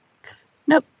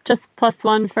 Nope, just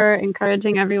 +1 for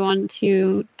encouraging everyone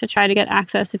to try to get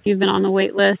access. If you've been on the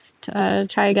wait list,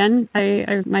 try again.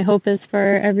 My hope is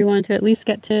for everyone to at least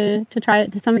get to try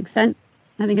it to some extent.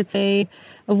 I think it's a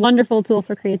wonderful tool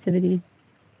for creativity.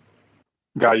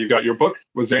 Guy, you got your book.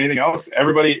 Was there anything else?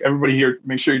 Everybody here,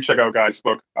 make sure you check out Guy's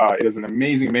book. It is an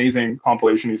amazing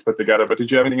compilation he's put together. But did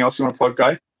you have anything else you want to plug,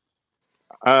 Guy?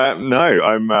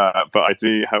 No, but I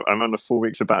do have. I'm on a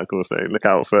 4-week sabbatical, so look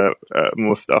out for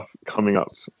more stuff coming up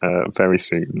very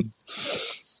soon.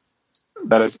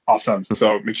 That is awesome.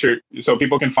 So make sure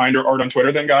people can find your art on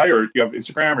Twitter, then, Guy, or you have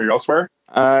Instagram or you're elsewhere.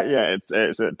 Yeah, it's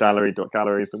at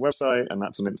dallery.gallery is the website, and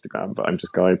that's on Instagram. But I'm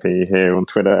just Guy P here on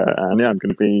Twitter, and yeah, I'm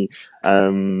going to be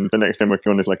the next thing I'm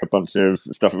working on is like a bunch of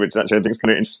stuff which actually I think is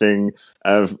kind of interesting,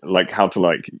 of like how to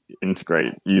like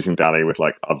integrate using DALL-E with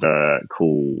like other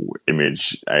cool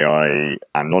image AI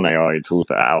and non-AI tools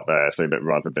that are out there, so that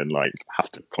rather than like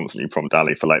have to constantly prompt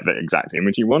DALL-E for like the exact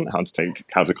image you want, how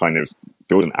to kind of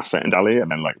build an asset in DALL-E and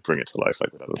then like bring it to life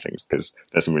like with other things, because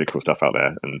there's some really cool stuff out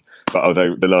there. But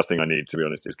although the last thing I need, to be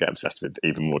honest, is get obsessed with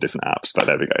even more different apps. But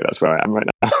there we go, that's where I am right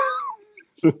now.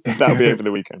 That'll be over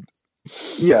the weekend.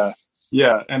 Yeah.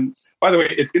 And by the way,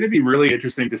 it's going to be really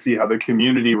interesting to see how the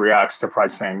community reacts to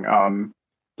pricing.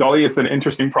 DALL-E is an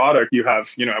interesting product. You have,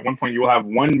 at one point you will have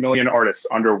 1 million artists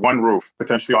under one roof,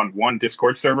 potentially on one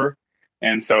Discord server.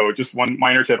 And so just one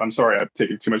minor tip, I'm sorry, I've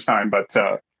taken too much time, but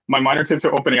my minor tip to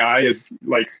OpenAI is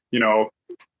like,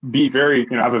 be very,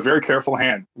 have a very careful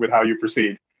hand with how you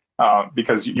proceed,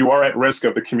 because you are at risk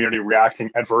of the community reacting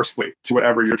adversely to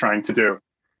whatever you're trying to do.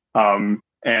 And,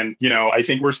 I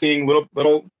think we're seeing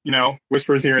little,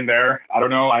 whispers here and there. I don't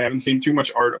know. I haven't seen too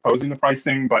much art opposing the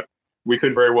pricing, but we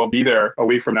could very well be there a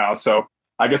week from now. So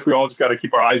I guess we all just got to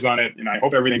keep our eyes on it. And I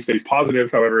hope everything stays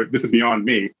positive. However, this is beyond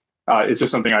me. It's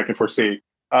just something I can foresee.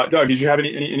 Doug, did you have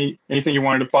anything you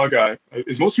wanted to plug?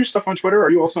 Is most of your stuff on Twitter? Are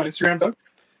you also on Instagram, Doug?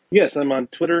 Yes, I'm on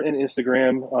Twitter and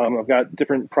Instagram. I've got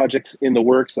different projects in the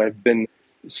works. I've been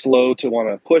slow to want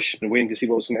to push and waiting to see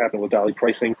what was going to happen with DALL-E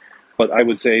pricing. But I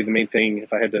would say the main thing,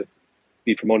 if I had to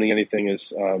be promoting anything,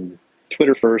 is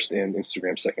Twitter first and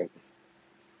Instagram second.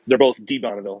 They're both D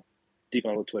Bonneville. D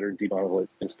Bonneville Twitter, D Bonneville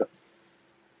Insta.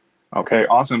 Okay,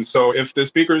 awesome. So if the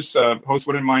speakers host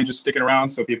wouldn't mind just sticking around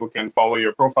so people can follow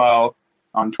your profile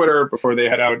on Twitter before they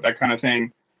head out, that kind of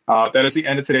thing. That is the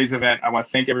end of today's event. I want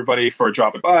to thank everybody for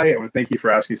dropping by. I want to thank you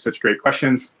for asking such great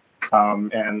questions.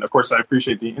 And of course, I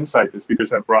appreciate the insight the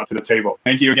speakers have brought to the table.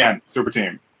 Thank you again, Super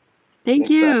Team. Thanks,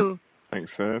 you.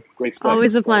 Thanks for great stuff.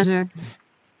 Always a pleasure.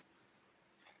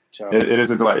 It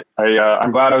is a delight.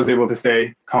 I'm glad I was able to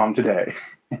stay calm today.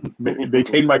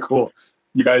 Maintain my cool.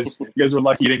 You guys were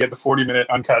lucky to get the 40-minute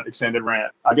uncut extended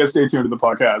rant. I guess stay tuned to the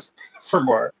podcast for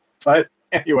more. But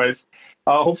anyways,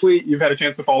 hopefully you've had a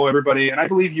chance to follow everybody, and I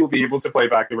believe you'll be able to play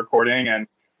back the recording. And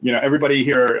everybody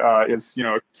here is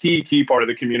a key part of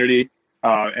the community,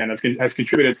 and has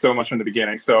contributed so much from the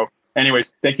beginning. So,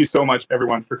 anyways, thank you so much,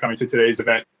 everyone, for coming to today's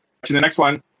event. To the next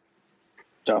one.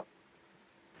 Ciao.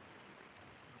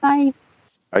 Bye.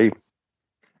 Bye.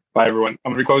 Bye, everyone.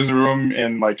 I'm going to be closing the room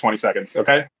in like 20 seconds.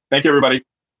 Okay. Thank you, everybody.